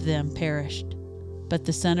one of them perished, but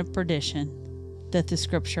the son of perdition, that the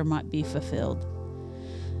scripture might be fulfilled.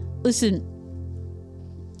 Listen,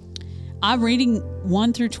 I'm reading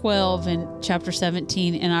 1 through 12 in chapter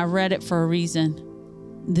 17, and I read it for a reason.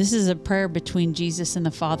 This is a prayer between Jesus and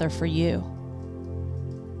the Father for you.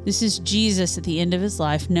 This is Jesus at the end of his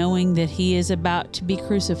life, knowing that he is about to be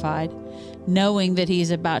crucified, knowing that he is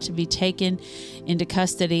about to be taken into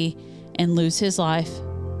custody and lose his life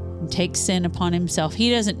and take sin upon himself. He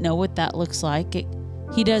doesn't know what that looks like.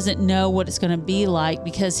 He doesn't know what it's going to be like,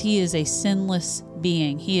 because he is a sinless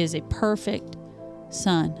being. He is a perfect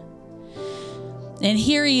son. And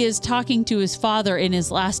here he is talking to his Father in his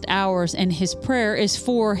last hours, and his prayer is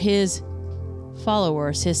for his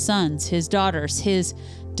followers, his sons, his daughters, his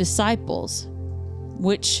disciples,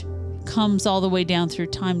 which comes all the way down through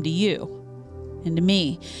time to you and to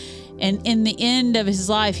me. And in the end of his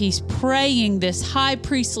life, he's praying this high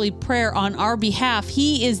priestly prayer on our behalf.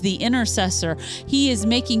 He is the intercessor. He is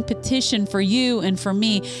making petition for you and for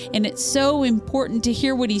me. And it's so important to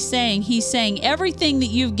hear what he's saying. He's saying, everything that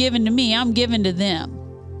you've given to me, I'm giving to them,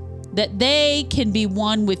 that they can be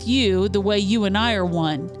one with you the way you and I are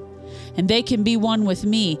one. And they can be one with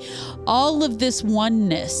me. All of this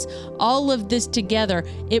oneness, all of this together,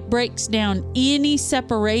 it breaks down any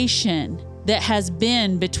separation that has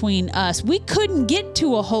been between us. We couldn't get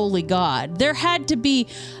to a holy God. There had to be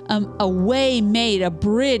a way made, a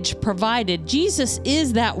bridge provided. Jesus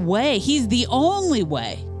is that way. He's the only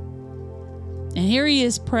way. And here he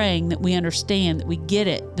is praying that we understand, that we get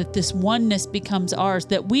it, that this oneness becomes ours,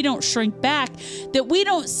 that we don't shrink back, that we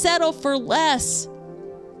don't settle for less.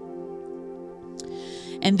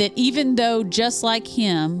 And that even though, just like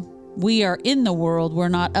him, we are in the world, we're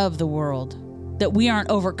not of the world. That we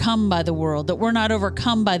aren't overcome by the world. That we're not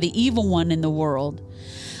overcome by the evil one in the world.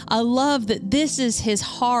 I love that this is his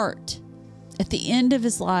heart at the end of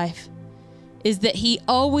his life, is that he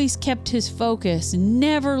always kept his focus,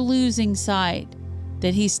 never losing sight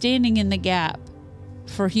that he's standing in the gap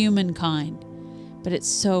for humankind. But it's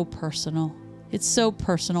so personal. It's so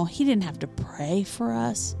personal. He didn't have to pray for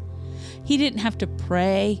us. He didn't have to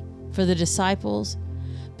pray for the disciples.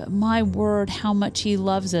 But my word, how much he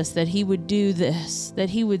loves us, that he would do this, that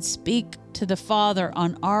he would speak to the Father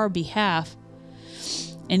on our behalf.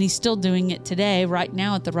 And he's still doing it today, right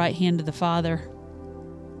now, at the right hand of the Father.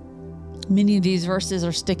 Many of these verses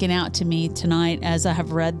are sticking out to me tonight as I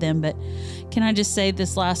have read them. But can I just say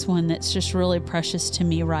this last one that's just really precious to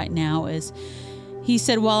me right now is, he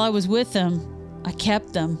said, while I was with them, I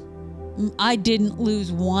kept them. I didn't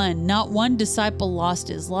lose one. Not one disciple lost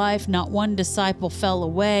his life. Not one disciple fell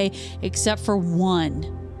away, except for one,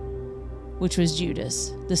 which was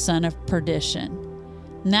Judas, the son of perdition.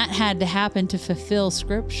 And that had to happen to fulfill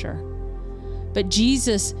Scripture. But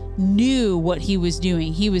Jesus knew what he was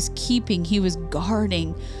doing. He was keeping, he was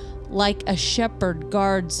guarding, like a shepherd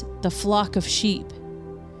guards the flock of sheep.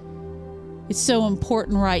 It's so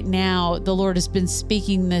important right now. The Lord has been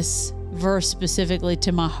speaking this verse specifically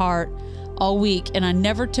to my heart all week, and I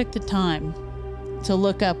never took the time to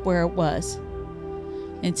look up where it was.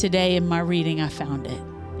 And today in my reading, I found it.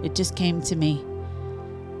 It just came to me.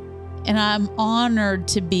 And I'm honored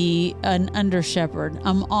to be an under shepherd.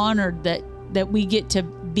 I'm honored that we get to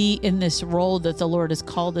be in this role that the Lord has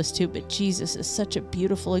called us to. But Jesus is such a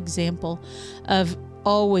beautiful example of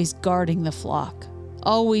always guarding the flock,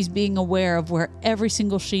 always being aware of where every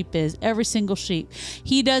single sheep is, every single sheep.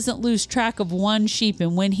 He doesn't lose track of one sheep.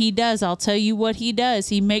 And when he does, I'll tell you what he does.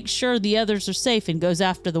 He makes sure the others are safe and goes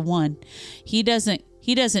after the one. He doesn't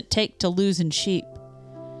take to losing sheep.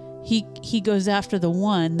 He goes after the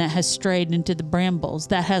one that has strayed into the brambles,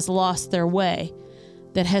 that has lost their way,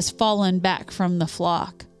 that has fallen back from the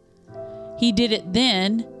flock. He did it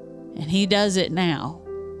then, and he does it now.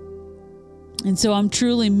 And so I'm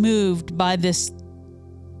truly moved by this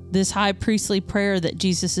high priestly prayer that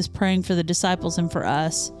Jesus is praying for the disciples and for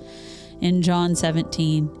us in John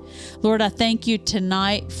 17. Lord, I thank you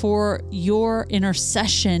tonight for your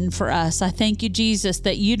intercession for us. I thank you, Jesus,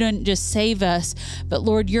 that you didn't just save us, but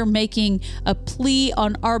Lord, you're making a plea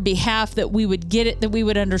on our behalf that we would get it, that we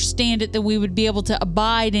would understand it, that we would be able to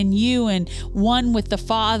abide in you and one with the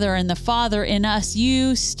Father and the Father in us.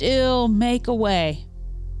 You still make a way.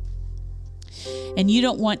 And you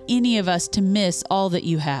don't want any of us to miss all that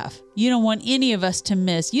you have. You don't want any of us to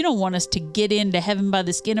miss. You don't want us to get into heaven by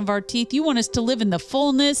the skin of our teeth. You want us to live in the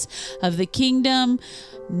fullness of the kingdom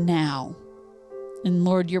now. And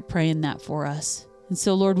Lord, you're praying that for us. And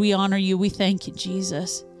so, Lord, we honor you. We thank you,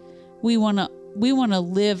 Jesus. We want to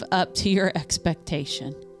live up to your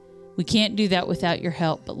expectation. We can't do that without your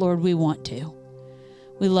help, but Lord, we want to.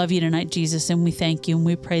 We love you tonight, Jesus, and we thank you, and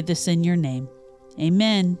we pray this in your name.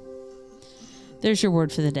 Amen. There's your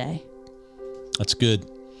word for the day. That's good.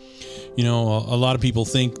 You know, a lot of people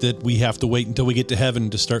think that we have to wait until we get to heaven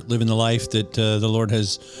to start living the life that the Lord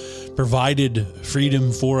has provided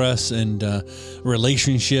freedom for us and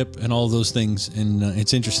relationship and all those things. And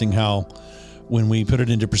it's interesting how when we put it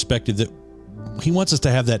into perspective that he wants us to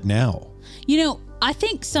have that now. You know, I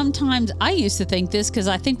think sometimes I used to think this because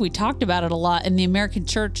I think we talked about it a lot in the American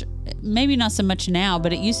church, maybe not so much now,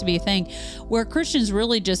 but it used to be a thing where Christians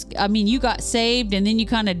really just, you got saved and then you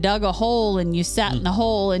kind of dug a hole and you sat in the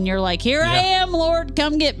hole and you're like, here I am, Lord,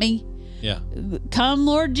 come get me. Yeah. Come,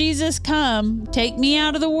 Lord Jesus, come, take me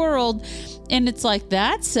out of the world. And it's like,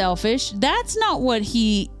 that's selfish. That's not what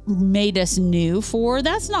he made us new for.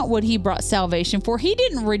 That's not what he brought salvation for. He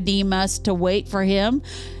didn't redeem us to wait for him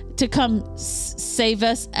to come save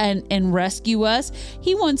us and rescue us.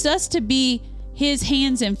 He wants us to be his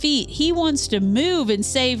hands and feet. He wants to move and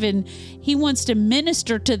save, and he wants to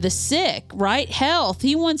minister to the sick, right? Health.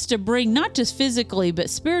 He wants to bring, not just physically, but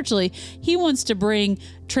spiritually. He wants to bring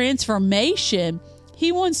transformation.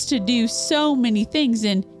 He wants to do so many things.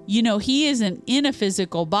 And, you know, he isn't in a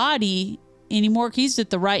physical body anymore. He's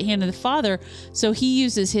at the right hand of the Father. So he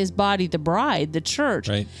uses his body, the bride, the church.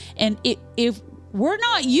 Right. And if we're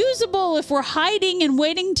not usable, if we're hiding and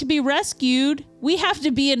waiting to be rescued, we have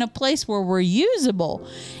to be in a place where we're usable.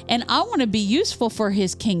 And I want to be useful for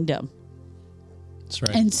his kingdom. That's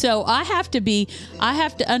right. And so I have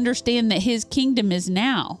to understand that his kingdom is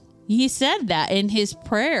now. He said that in his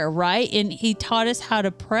prayer, right? And he taught us how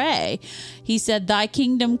to pray. He said, thy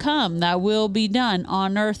kingdom come, thy will be done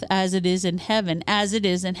on earth as it is in heaven, as it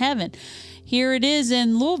is in heaven. Here it is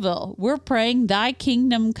in Louisville. We're praying, thy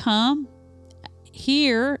kingdom come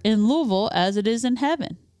here in Louisville as it is in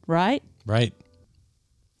heaven, right? Right.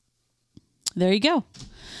 There you go.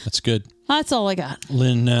 That's good. That's all I got.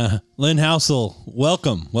 Lynn Housel,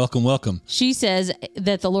 welcome. She says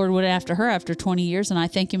that the Lord went after her after 20 years, and I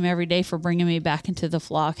thank him every day for bringing me back into the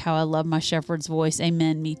flock. How I love my shepherd's voice.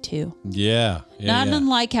 Amen. Me too. Yeah. Not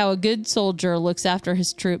unlike how a good soldier looks after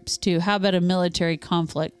his troops too. How about a military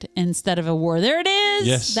conflict instead of a war? There it is.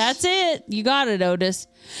 Yes. That's it. You got it, Otis.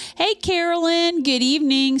 Hey, Carolyn. Good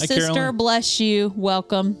evening, Hi, sister. Carolyn. Bless you.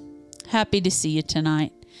 Welcome. Happy to see you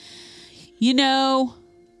tonight. You know,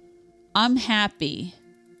 I'm happy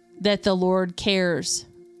that the Lord cares.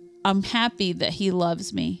 I'm happy that he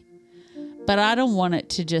loves me. But I don't want it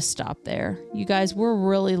to just stop there. You guys, we're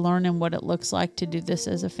really learning what it looks like to do this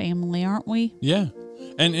as a family, aren't we? Yeah.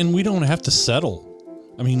 And we don't have to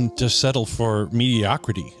settle. I mean, to settle for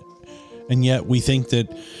mediocrity. And yet we think that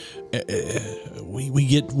we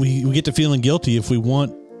get to feeling guilty if we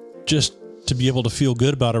want just to be able to feel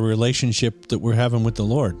good about a relationship that we're having with the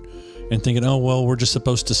Lord. And thinking, oh, well, we're just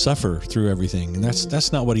supposed to suffer through everything. And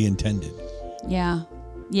that's not what he intended. Yeah.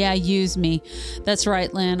 Yeah, use me. That's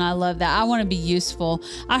right, Lynn. I love that. I want to be useful.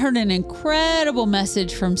 I heard an incredible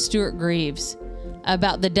message from Stuart Greaves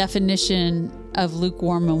about the definition of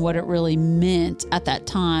lukewarm and what it really meant at that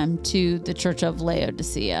time to the church of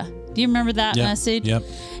Laodicea. Do you remember that message? Yep.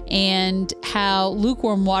 And how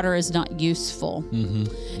lukewarm water is not useful.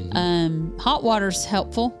 Hot water's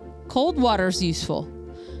helpful. Cold water's useful.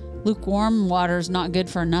 Lukewarm water is not good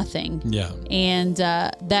for nothing. Yeah. And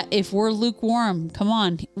that if we're lukewarm, come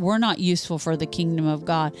on, we're not useful for the kingdom of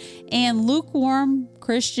God. And lukewarm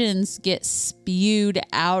Christians get spewed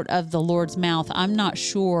out of the Lord's mouth. I'm not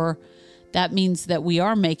sure that means that we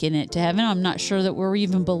are making it to heaven. I'm not sure that we're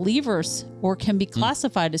even believers or can be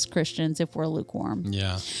classified as Christians if we're lukewarm.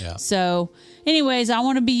 Yeah. So anyways, I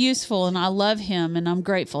want to be useful, and I love him, and I'm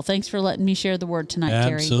grateful. Thanks for letting me share the word tonight,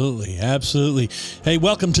 Terry. Absolutely. Hey,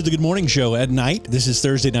 welcome to the Good Morning Show at night. This is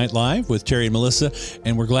Thursday Night Live with Terry and Melissa,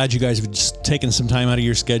 and we're glad you guys have just taken some time out of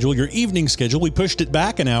your schedule, your evening schedule. We pushed it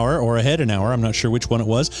back an hour or ahead an hour. I'm not sure which one it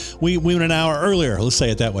was. We went an hour earlier, let's say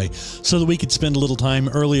it that way, so that we could spend a little time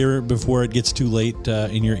earlier before it gets too late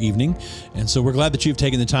in your evening. And so we're glad that you've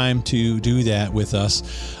taken the time to do that with us.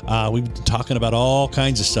 We've been talking about all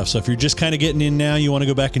kinds of stuff. So if you're just kind of getting in now, you want to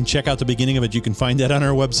go back and check out the beginning of it, you can find that on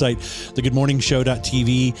our website,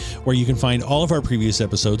 thegoodmorningshow.tv, where you can find all of our previous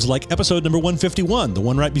episodes, like episode number 151, the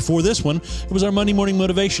one right before this one. It was our Monday morning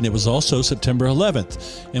motivation. It was also September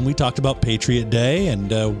 11th. And we talked about Patriot Day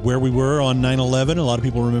and where we were on 9/11. A lot of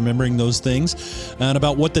people remembering those things, and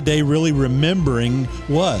about what the day really remembering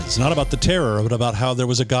was. Not about the terror, but about how there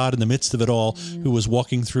was a God in the midst of it all who was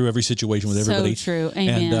walking through every situation with everybody. So true.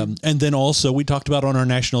 Amen. And then also we talked about on our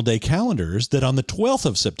National Day calendars that on the 12th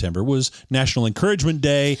of September was National Encouragement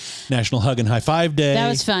Day, National Hug and High Five Day. That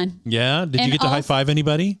was fun. Yeah. Did you get to high five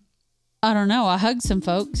anybody? I don't know. I hugged some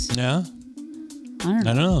folks. Yeah. I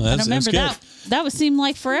don't know. That's remember good. That would seem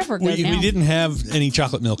like forever ago now. We didn't have any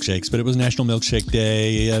chocolate milkshakes, but it was National Milkshake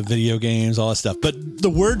Day, video games, all that stuff. But the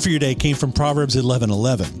word for your day came from Proverbs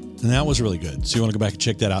 11:11, and that was really good. So you want to go back and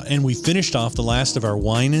check that out. And we finished off the last of our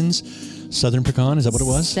Winans Southern Pecan. Is that what it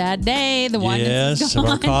was? Sad day. The wine is of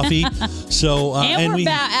our coffee. So and we're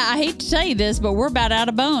about, I hate to tell you this, but we're about out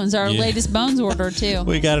of bones. Our latest bones order too.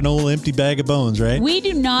 We got an old empty bag of bones, right? We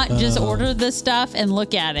do not just order this stuff and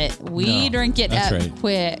look at it. We drink it up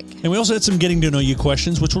quick. And we also had some getting to know you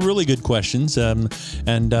questions, which were really good questions. And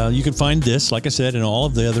you can find this, like I said, and all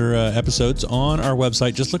of the other episodes on our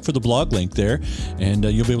website. Just look for the blog link there, and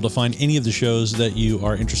you'll be able to find any of the shows that you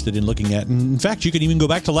are interested in looking at. And in fact, you can even go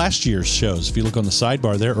back to last year's shows if you look on the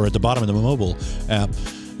sidebar there or at the bottom of the mobile app.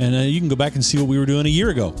 And you can go back and see what we were doing a year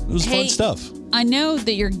ago. It was fun stuff. I know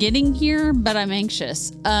that you're getting here, but I'm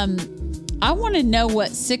anxious. I want to know what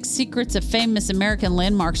 6 secrets of famous American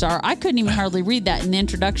landmarks are. I couldn't even hardly read that in the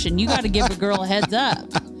introduction. You got to give a girl a heads up.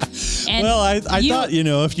 And well, I thought,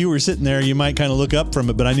 if you were sitting there, you might kind of look up from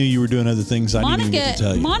it, but I knew you were doing other things I didn't even get to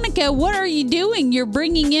tell you. Monica, what are you doing? You're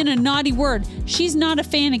bringing in a naughty word. She's not a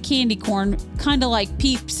fan of candy corn, kind of like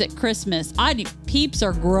Peeps at Christmas. Peeps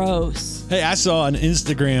are gross. Hey, I saw an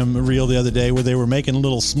Instagram reel the other day where they were making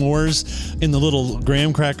little s'mores in the little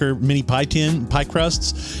graham cracker mini pie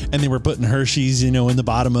crusts, and they were putting Hershey's, in the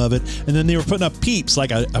bottom of it, and then they were putting up Peeps,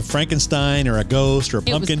 like a Frankenstein or a ghost or a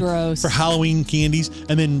pumpkin for Halloween candies,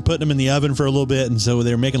 and then putting them in the oven for a little bit, and so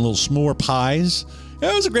they were making little s'more pies.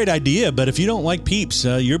 It was a great idea, but if you don't like Peeps,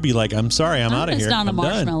 you'll be like, I'm sorry, I'm out of here. I'm just not a done.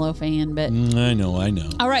 marshmallow fan, but... I know.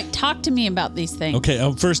 All right, talk to me about these things.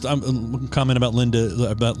 Okay, first, I'm comment about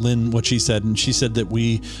Lynn, what she said, and she said that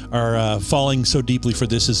we are falling so deeply for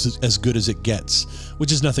this is as good as it gets,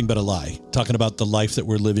 which is nothing but a lie. Talking about the life that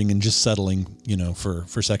we're living and just settling,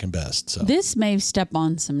 for second best. So this may step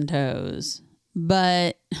on some toes,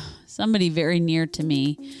 but somebody very near to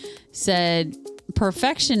me said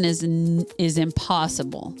perfection is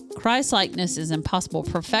impossible. Christ-likeness is impossible.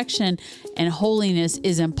 Perfection and holiness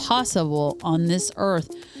is impossible on this earth.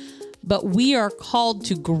 But we are called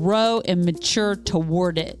to grow and mature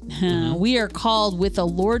toward it. Mm-hmm. We are called with the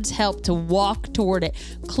Lord's help to walk toward it,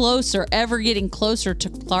 closer, ever getting closer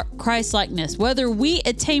to Christ-likeness. Whether we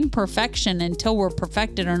attain perfection until we're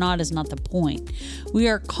perfected or not is not the point. We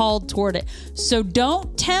are called toward it. So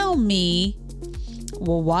don't tell me,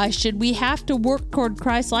 well, why should we have to work toward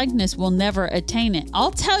Christ-likeness? We'll never attain it. I'll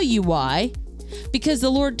tell you why. Because the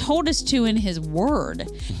Lord told us to in his word.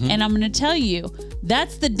 Mm-hmm. And I'm going to tell you,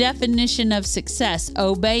 that's the definition of success,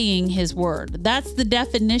 obeying his word. That's the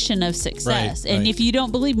definition of success. Right, and if you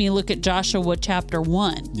don't believe me, look at Joshua chapter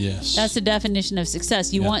 1. Yes. That's the definition of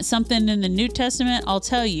success. You want something in the New Testament? I'll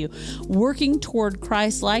tell you. Working toward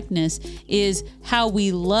Christ likeness is how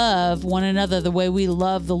we love one another the way we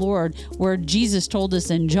love the Lord, where Jesus told us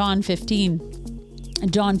in John 14,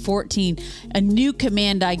 a new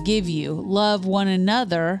command I give you, love one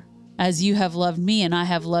another as you have loved me and I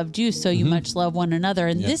have loved you, so you much love one another.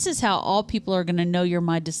 And this is how all people are going to know you're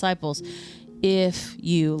my disciples, if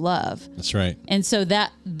you love. That's right. And so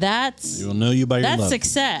that's you'll know you by your that's love.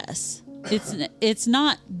 Success. It's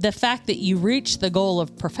not the fact that you reach the goal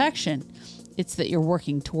of perfection. It's that you're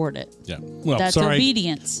working toward it. Yeah. Well, that's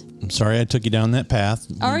obedience. I'm sorry I took you down that path.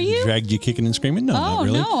 Are you? Dragged you kicking and screaming? No, not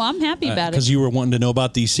really. No, I'm happy about it. Because you were wanting to know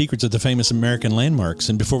about these secrets of the famous American landmarks.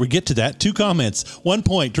 And before we get to that, 2 comments. 1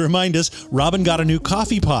 point to remind us, Robin got a new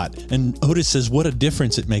coffee pot. And Otis says, what a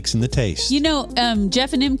difference it makes in the taste. Jeff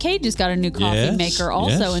and MK just got a new coffee maker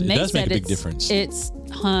also. And they said make a big difference. It's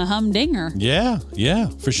humdinger. Yeah,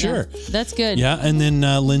 for sure. Yeah, that's good. Yeah, and then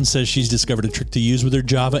Lynn says she's discovered a trick to use with her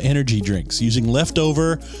Java energy drinks, using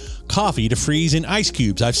leftover coffee to freeze in ice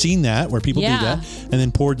cubes. I've seen that where people do that, and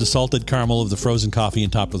then poured the salted caramel of the frozen coffee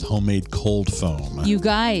and topped with homemade cold foam. You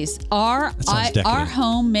guys, our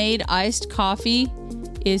homemade iced coffee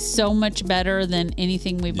is so much better than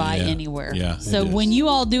anything we buy anywhere. Yeah. So when you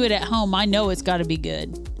all do it at home, I know it's got to be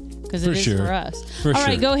good. Because it is for us. All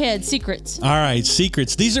right, go ahead. Secrets. All right,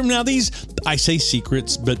 secrets. These, I say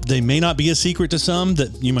secrets, but they may not be a secret to some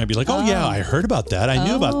that you might be like, oh yeah, I heard about that. I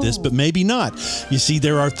knew about this, but maybe not. You see,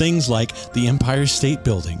 there are things like the Empire State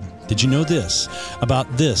Building. Did you know this? About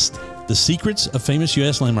this? The secrets of famous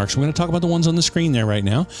U.S. landmarks. We're going to talk about the ones on the screen there right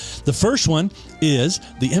now. The first one is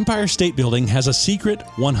the Empire State Building has a secret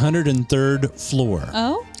 103rd floor.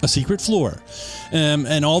 Oh? A secret floor.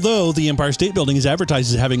 And although the Empire State Building is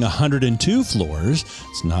advertised as having 102 floors,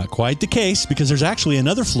 it's not quite the case because there's actually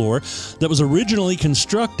another floor that was originally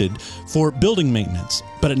constructed for building maintenance,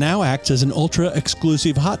 but it now acts as an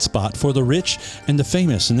ultra-exclusive hotspot for the rich and the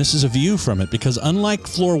famous. And this is a view from it because unlike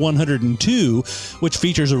floor 102, which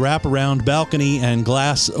features a wraparound balcony and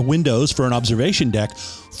glass windows for an observation deck,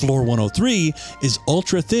 floor 103 is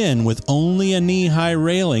ultra thin with only a knee-high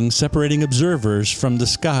railing separating observers from the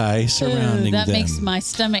sky surrounding them. That makes my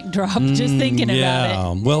stomach drop just thinking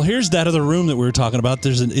about it. Well, here's that other room that we were talking about.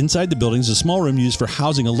 There's inside the building is a small room used for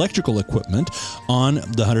housing electrical equipment on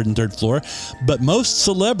the 103rd floor. But most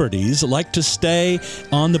celebrities like to stay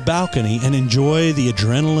on the balcony and enjoy the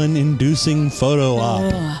adrenaline-inducing photo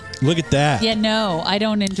op. Look at that. Yeah, no, I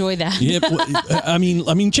don't enjoy that. I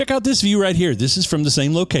mean, check out this view right here. This is from the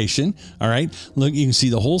same location. All right. Look, you can see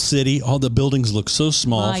the whole city. All the buildings look so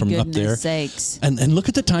small from up there. Sakes. And look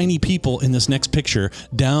at the tiny people in this next picture.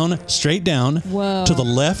 Straight down. Whoa. To the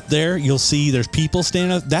left there, you'll see there's people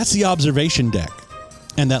standing up. That's the observation deck.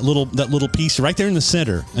 And that little piece right there in the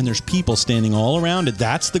center, and there's people standing all around it.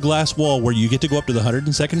 That's the glass wall where you get to go up to the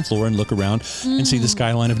 102nd floor and look around and see the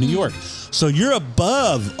skyline of New York. So you're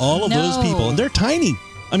above all of those people, and they're tiny.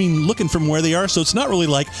 I mean, looking from where they are. So it's not really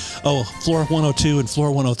like, floor 102 and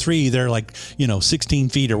floor 103, they're like, 16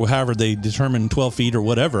 feet or however they determine 12 feet or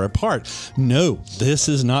whatever apart. No, this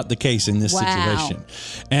is not the case in this situation.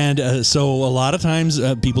 And so a lot of times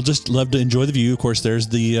people just love to enjoy the view. Of course, there's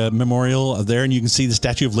the memorial there, and you can see the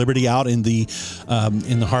Statue of Liberty out in the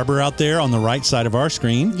harbor out there on the right side of our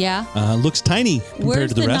screen. Yeah. Looks tiny compared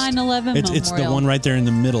to the rest. Where's the 9/11 memorial? It's the one right there in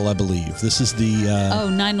the middle, I believe. This is the...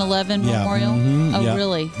 9/11 memorial? Mm-hmm,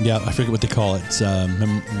 really? Really? Yeah, I forget what they call it.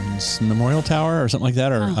 It's Memorial Tower or something like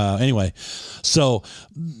that. Or anyway, so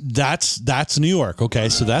that's New York. Okay,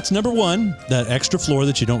 so that's number one, that extra floor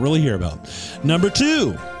that you don't really hear about. Number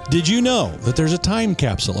two, did you know that there's a time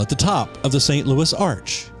capsule at the top of the St. Louis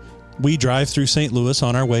Arch? We drive through St. Louis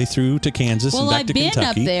on our way through to Kansas and back to Kentucky. Well,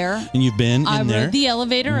 I've been up there. And you've been in there? I rode the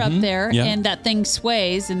elevator up there, Yeah. and that thing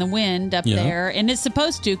sways in the wind up there. And it's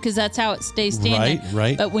supposed to, because that's how it stays standing.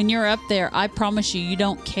 Right. But when you're up there, I promise you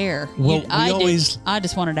don't care. Well, I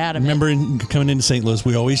just wanted out of it. Remember coming into St. Louis,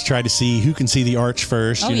 we always try to see who can see the arch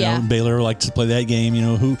first. You know, Baylor likes to play that game,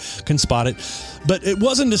 who can spot it. But it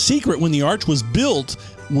wasn't a secret when the arch was built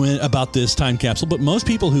about this time capsule, but most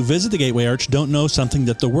people who visit the Gateway Arch don't know something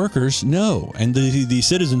that the workers know, and the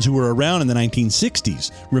citizens who were around in the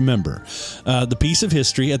 1960s remember. The piece of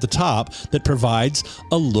history at the top that provides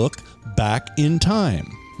a look back in time.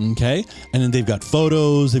 Okay, and then they've got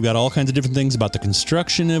photos. They've got all kinds of different things about the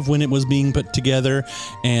construction of when it was being put together.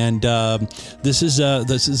 And this is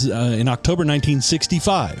in October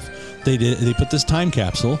 1965. They put this time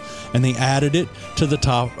capsule and they added it to the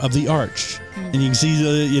top of the arch. And you can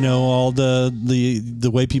see all the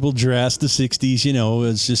way people dress, the 60s.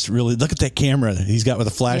 It's just really, look at that camera he's got with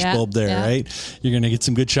a flash bulb there, right? You're going to get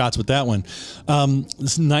some good shots with that one.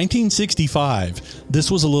 This 1965. This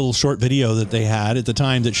was a little short video that they had at the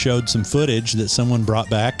time that showed some footage that someone brought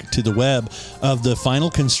back to the web of the final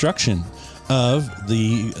construction of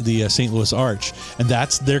the St. Louis Arch, and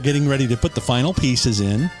they're getting ready to put the final pieces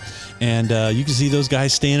in. And you can see those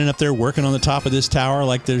guys standing up there working on the top of this tower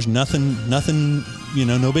like there's nothing,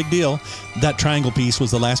 no big deal. That triangle piece was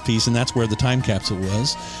the last piece, and that's where the time capsule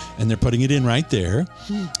was. And they're putting it in right there.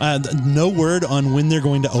 No word on when they're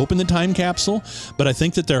going to open the time capsule, but I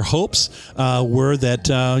think that their hopes were that,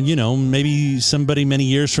 maybe somebody many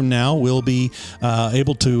years from now will be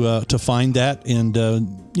able to find that and,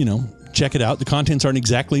 check it out. The contents aren't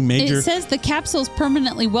exactly major. It says the capsule's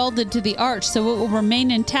permanently welded to the arch, so it will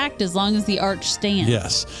remain intact as long as the arch stands.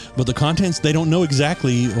 Yes, but the contents, they don't know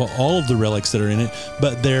exactly all of the relics that are in it,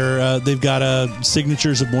 but they've got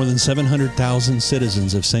signatures of more than 700,000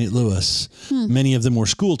 citizens of St. Louis. Many of them were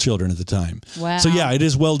school children at the time. Wow. So yeah, it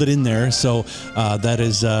is welded in there, so that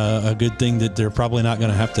is a good thing that they're probably not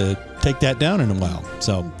going to have to take that down in a while.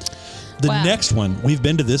 So the next one, we've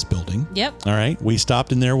been to this building. Yep. All right. We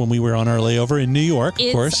stopped in there when we were on our layover in New York,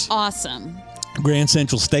 of course. It's awesome. Grand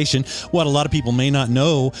Central Station. What a lot of people may not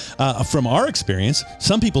know from our experience,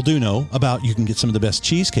 some people do know about, you can get some of the best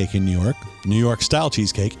cheesecake in New York style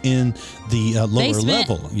cheesecake in the lower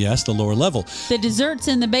level. Yes, the lower level. The desserts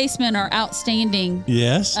in the basement are outstanding.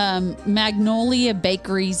 Yes. Magnolia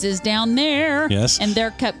Bakeries is down there. Yes. And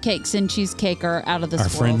their cupcakes and cheesecake are out of this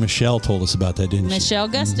world. Our friend Michelle told us about that, didn't she? Michelle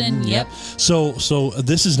Gustin, yep. So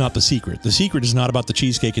this is not the secret. The secret is not about the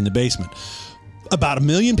cheesecake in the basement. About 1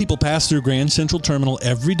 million people pass through Grand Central Terminal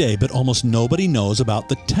every day, but almost nobody knows about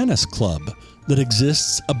the tennis club that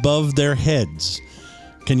exists above their heads.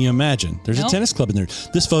 Can you imagine? There's a tennis club in there.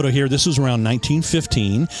 This photo here, this was around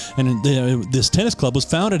 1915, and this tennis club was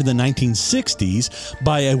founded in the 1960s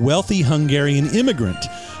by a wealthy Hungarian immigrant.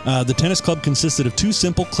 The tennis club consisted of 2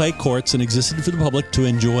 simple clay courts and existed for the public to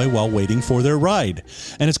enjoy while waiting for their ride.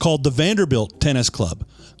 And it's called the Vanderbilt Tennis Club.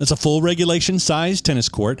 It's a full regulation-sized tennis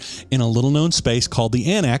court in a little-known space called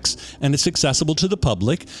the Annex, and it's accessible to the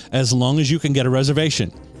public as long as you can get a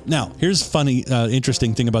reservation. Now, here's a funny,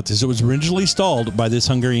 interesting thing about this. It was originally installed by this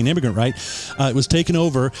Hungarian immigrant, right? It was taken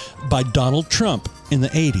over by Donald Trump in the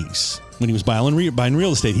 80s. When he was buying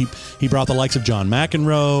real estate, he brought the likes of John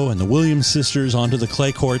McEnroe and the Williams sisters onto the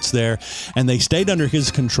clay courts there, and they stayed under his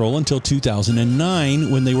control until 2009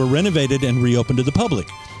 when they were renovated and reopened to the public.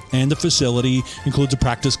 And the facility includes a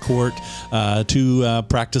practice court, 2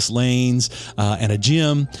 practice lanes, and a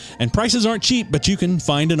gym. And prices aren't cheap, but you can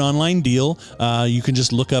find an online deal. You can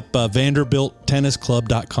just look up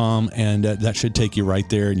VanderbiltTennisClub.com, and that should take you right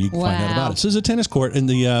there, and you can find out about it. So there's a tennis court in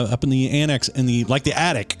the up in the annex, in the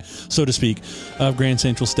attic, so to speak, of Grand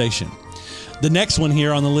Central Station. The next one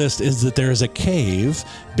here on the list is that there is a cave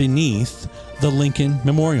beneath the Lincoln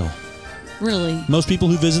Memorial. Really? Most people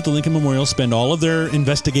who visit the Lincoln Memorial spend all of their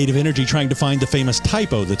investigative energy trying to find the famous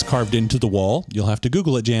typo that's carved into the wall. You'll have to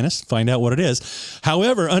Google it, Janice, find out what it is.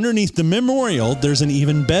 However, underneath the memorial, there's an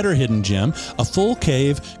even better hidden gem, a full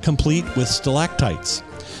cave complete with stalactites.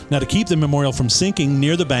 Now, to keep the memorial from sinking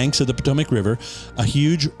near the banks of the Potomac River, a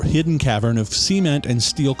huge hidden cavern of cement and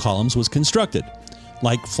steel columns was constructed,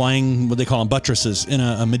 like flying, what they call them, buttresses in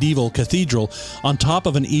a medieval cathedral, on top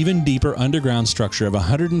of an even deeper underground structure of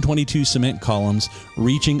 122 cement columns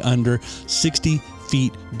reaching under 60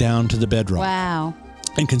 feet down to the bedrock. Wow.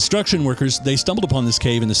 And construction workers, they stumbled upon this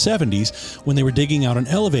cave in the 70s when they were digging out an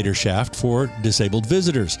elevator shaft for disabled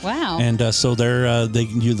visitors. Wow. And so they'll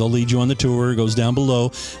lead you on the tour. It goes down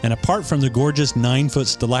below. And apart from the gorgeous 9-foot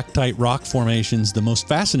stalactite rock formations, the most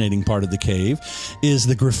fascinating part of the cave is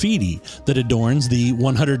the graffiti that adorns the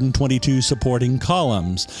 122 supporting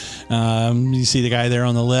columns. You see the guy there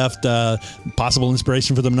on the left, possible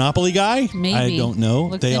inspiration for the Monopoly guy? Maybe. I don't know.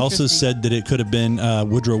 Looks They also interesting. said that it could have been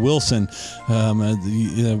Woodrow Wilson,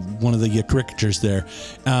 one of the caricatures there.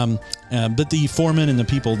 But the foreman and the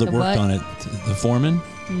people that worked on it, the foreman?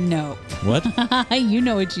 No. What? You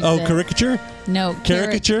know what you said. Oh, caricature? No.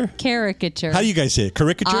 Caricature? Caricature. How do you guys say it?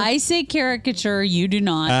 Caricature? I say caricature. You do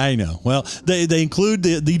not. I know. Well, they include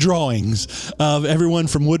the drawings of everyone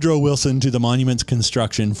from Woodrow Wilson to the monument's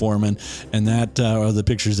construction foreman, and that are the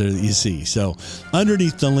pictures there that you see. So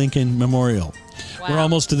underneath the Lincoln Memorial. Wow. We're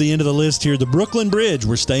almost to the end of the list here. The Brooklyn Bridge.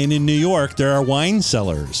 We're staying in New York. There are wine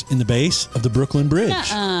cellars in the base of the Brooklyn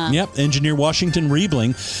Bridge. Yep. Engineer Washington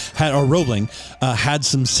Roebling had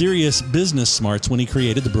some serious business smarts when he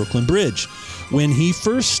created the Brooklyn Bridge. When he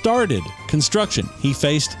first started construction, he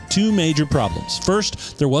faced two major problems.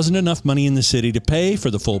 First, there wasn't enough money in the city to pay for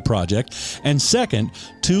the full project. And second,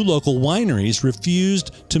 two local wineries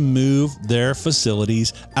refused to move their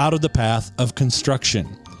facilities out of the path of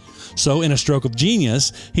construction. So, in a stroke of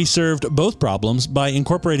genius, he served both problems by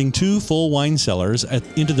incorporating two full wine cellars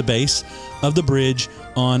into the base of the bridge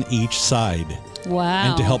on each side. Wow.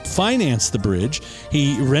 And to help finance the bridge,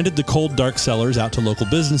 he rented the cold, dark cellars out to local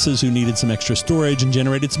businesses who needed some extra storage and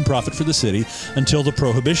generated some profit for the city until the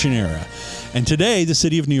Prohibition era. And today, the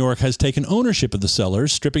city of New York has taken ownership of the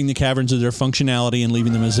cellars, stripping the caverns of their functionality and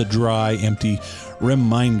leaving them as a dry, empty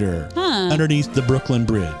reminder underneath the Brooklyn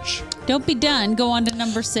Bridge. Don't be done. Go on to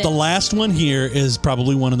number 6. The last one here is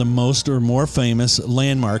probably one of the most or more famous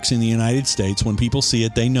landmarks in the United States. When people see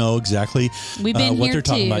it, they know exactly We've been what here they're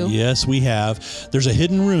talking too. about. Yes, we have. There's a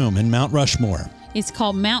hidden room in Mount Rushmore. It's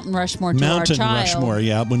called Mountain Rushmore to Mountain our child. Rushmore,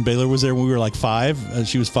 yeah. When Baylor was there when we were like 5,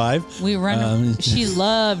 she was 5. We run. She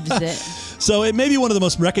loved it. So it may be one of the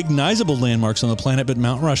most recognizable landmarks on the planet, but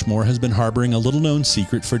Mount Rushmore has been harboring a little-known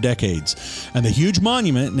secret for decades. And the huge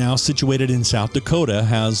monument, now situated in South Dakota,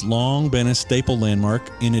 has long been a staple landmark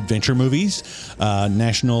in adventure movies,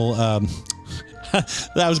 national...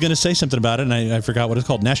 I was going to say something about it, and I forgot what it's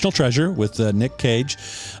called. National Treasure with Nick Cage.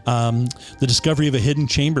 The discovery of a hidden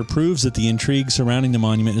chamber proves that the intrigue surrounding the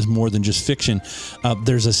monument is more than just fiction.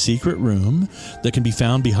 There's a secret room that can be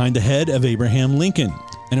found behind the head of Abraham Lincoln,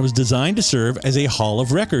 and it was designed to serve as a hall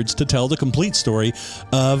of records to tell the complete story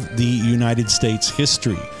of the United States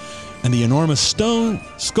history. And the enormous stone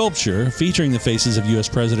sculpture featuring the faces of U.S.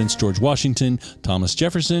 Presidents George Washington, Thomas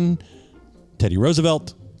Jefferson, Teddy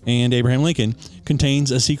Roosevelt, and Abraham Lincoln contains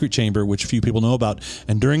a secret chamber which few people know about.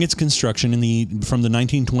 And during its construction from the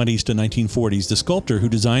 1920s to 1940s, the sculptor who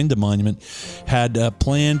designed the monument had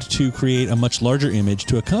planned to create a much larger image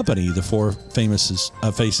to accompany the four famous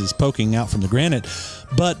faces poking out from the granite.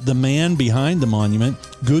 But the man behind the monument,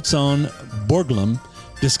 Gutzon Borglum,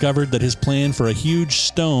 discovered that his plan for a huge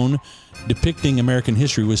stone depicting American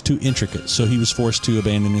history was too intricate, so he was forced to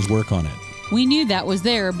abandon his work on it. We knew that was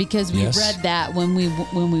there because we read that when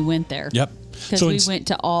we went there. Yep. Because we went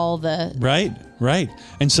to all the... Right.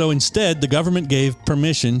 And so instead, the government gave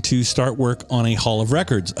permission to start work on a Hall of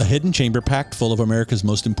Records, a hidden chamber packed full of America's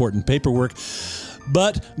most important paperwork.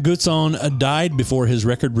 But Gutzon died before his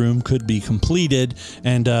record room could be completed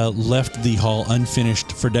and left the hall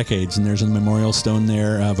unfinished for decades. And there's a memorial stone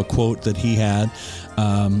there of a quote that he had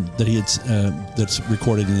that's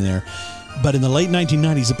recorded in there. But in the late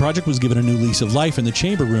 1990s, the project was given a new lease of life, and the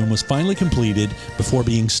chamber room was finally completed before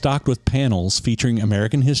being stocked with panels featuring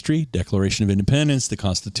American history, Declaration of Independence, the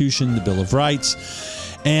Constitution, the Bill of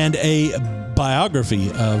Rights, and a biography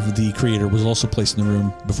of the creator was also placed in the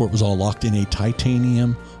room before it was all locked in a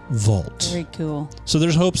titanium vault. Very cool. So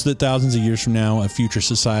there's hopes that thousands of years from now, a future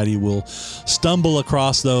society will stumble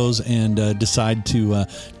across those and decide to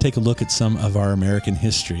take a look at some of our American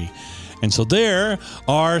history. And so there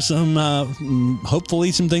are some,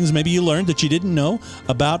 hopefully some things maybe you learned that you didn't know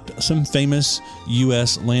about some famous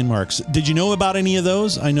U.S. landmarks. Did you know about any of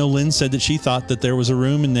those? I know Lynn said that she thought that there was a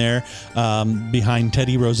room in there behind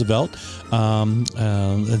Teddy Roosevelt.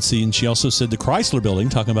 Let's see. And she also said the Chrysler Building,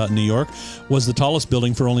 talking about New York, was the tallest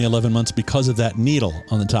building for only 11 months because of that needle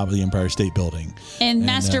on the top of the Empire State Building. And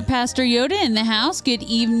Master Pastor Yoda in the house. Good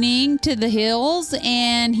evening to the hills.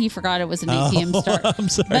 And he forgot it was an 8 p.m. start. I'm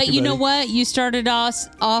sorry, but you know buddy. what? what? You started us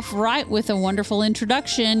off right with a wonderful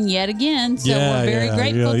introduction yet again. So we're very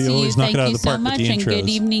grateful to you. Thank you so much, and good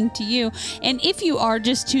evening to you. And if you are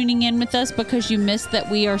just tuning in with us because you missed that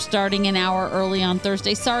we are starting an hour early on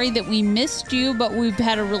Thursday, sorry that we missed you, but we've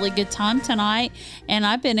had a really good time tonight, and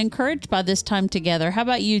I've been encouraged by this time together. How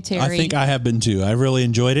about you, Terry? I think I have been too. I really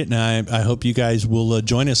enjoyed it, and I hope you guys will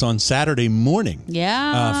join us on Saturday morning.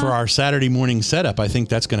 Yeah. For our Saturday morning setup. I think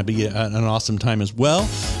that's going to be an awesome time as well,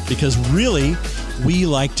 because really we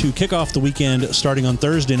like to kick off the weekend starting on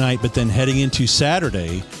Thursday night, but then heading into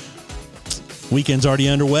Saturday. Weekend's already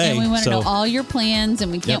underway. And we want to know all your plans,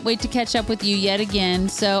 and we can't wait to catch up with you yet again.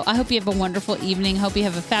 So I hope you have a wonderful evening. Hope you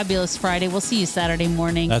have a fabulous Friday. We'll see you Saturday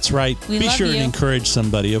morning. That's right. Be sure and encourage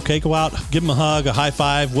somebody, okay? Go out, give them a hug, a high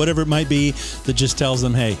five, whatever it might be that just tells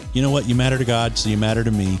them, hey, you know what? You matter to God, so you matter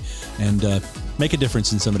to me. And make a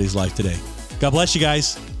difference in somebody's life today. God bless you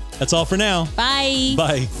guys. That's all for now. Bye.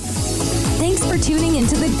 Bye. Thanks for tuning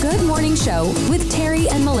into the Good Morning Show with Terry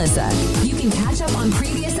and Melissa. You can catch up on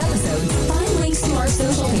previous episodes, find links to our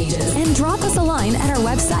social pages, and drop us a line at our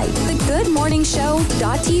website,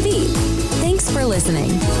 thegoodmorningshow.tv. Thanks for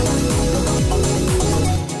listening.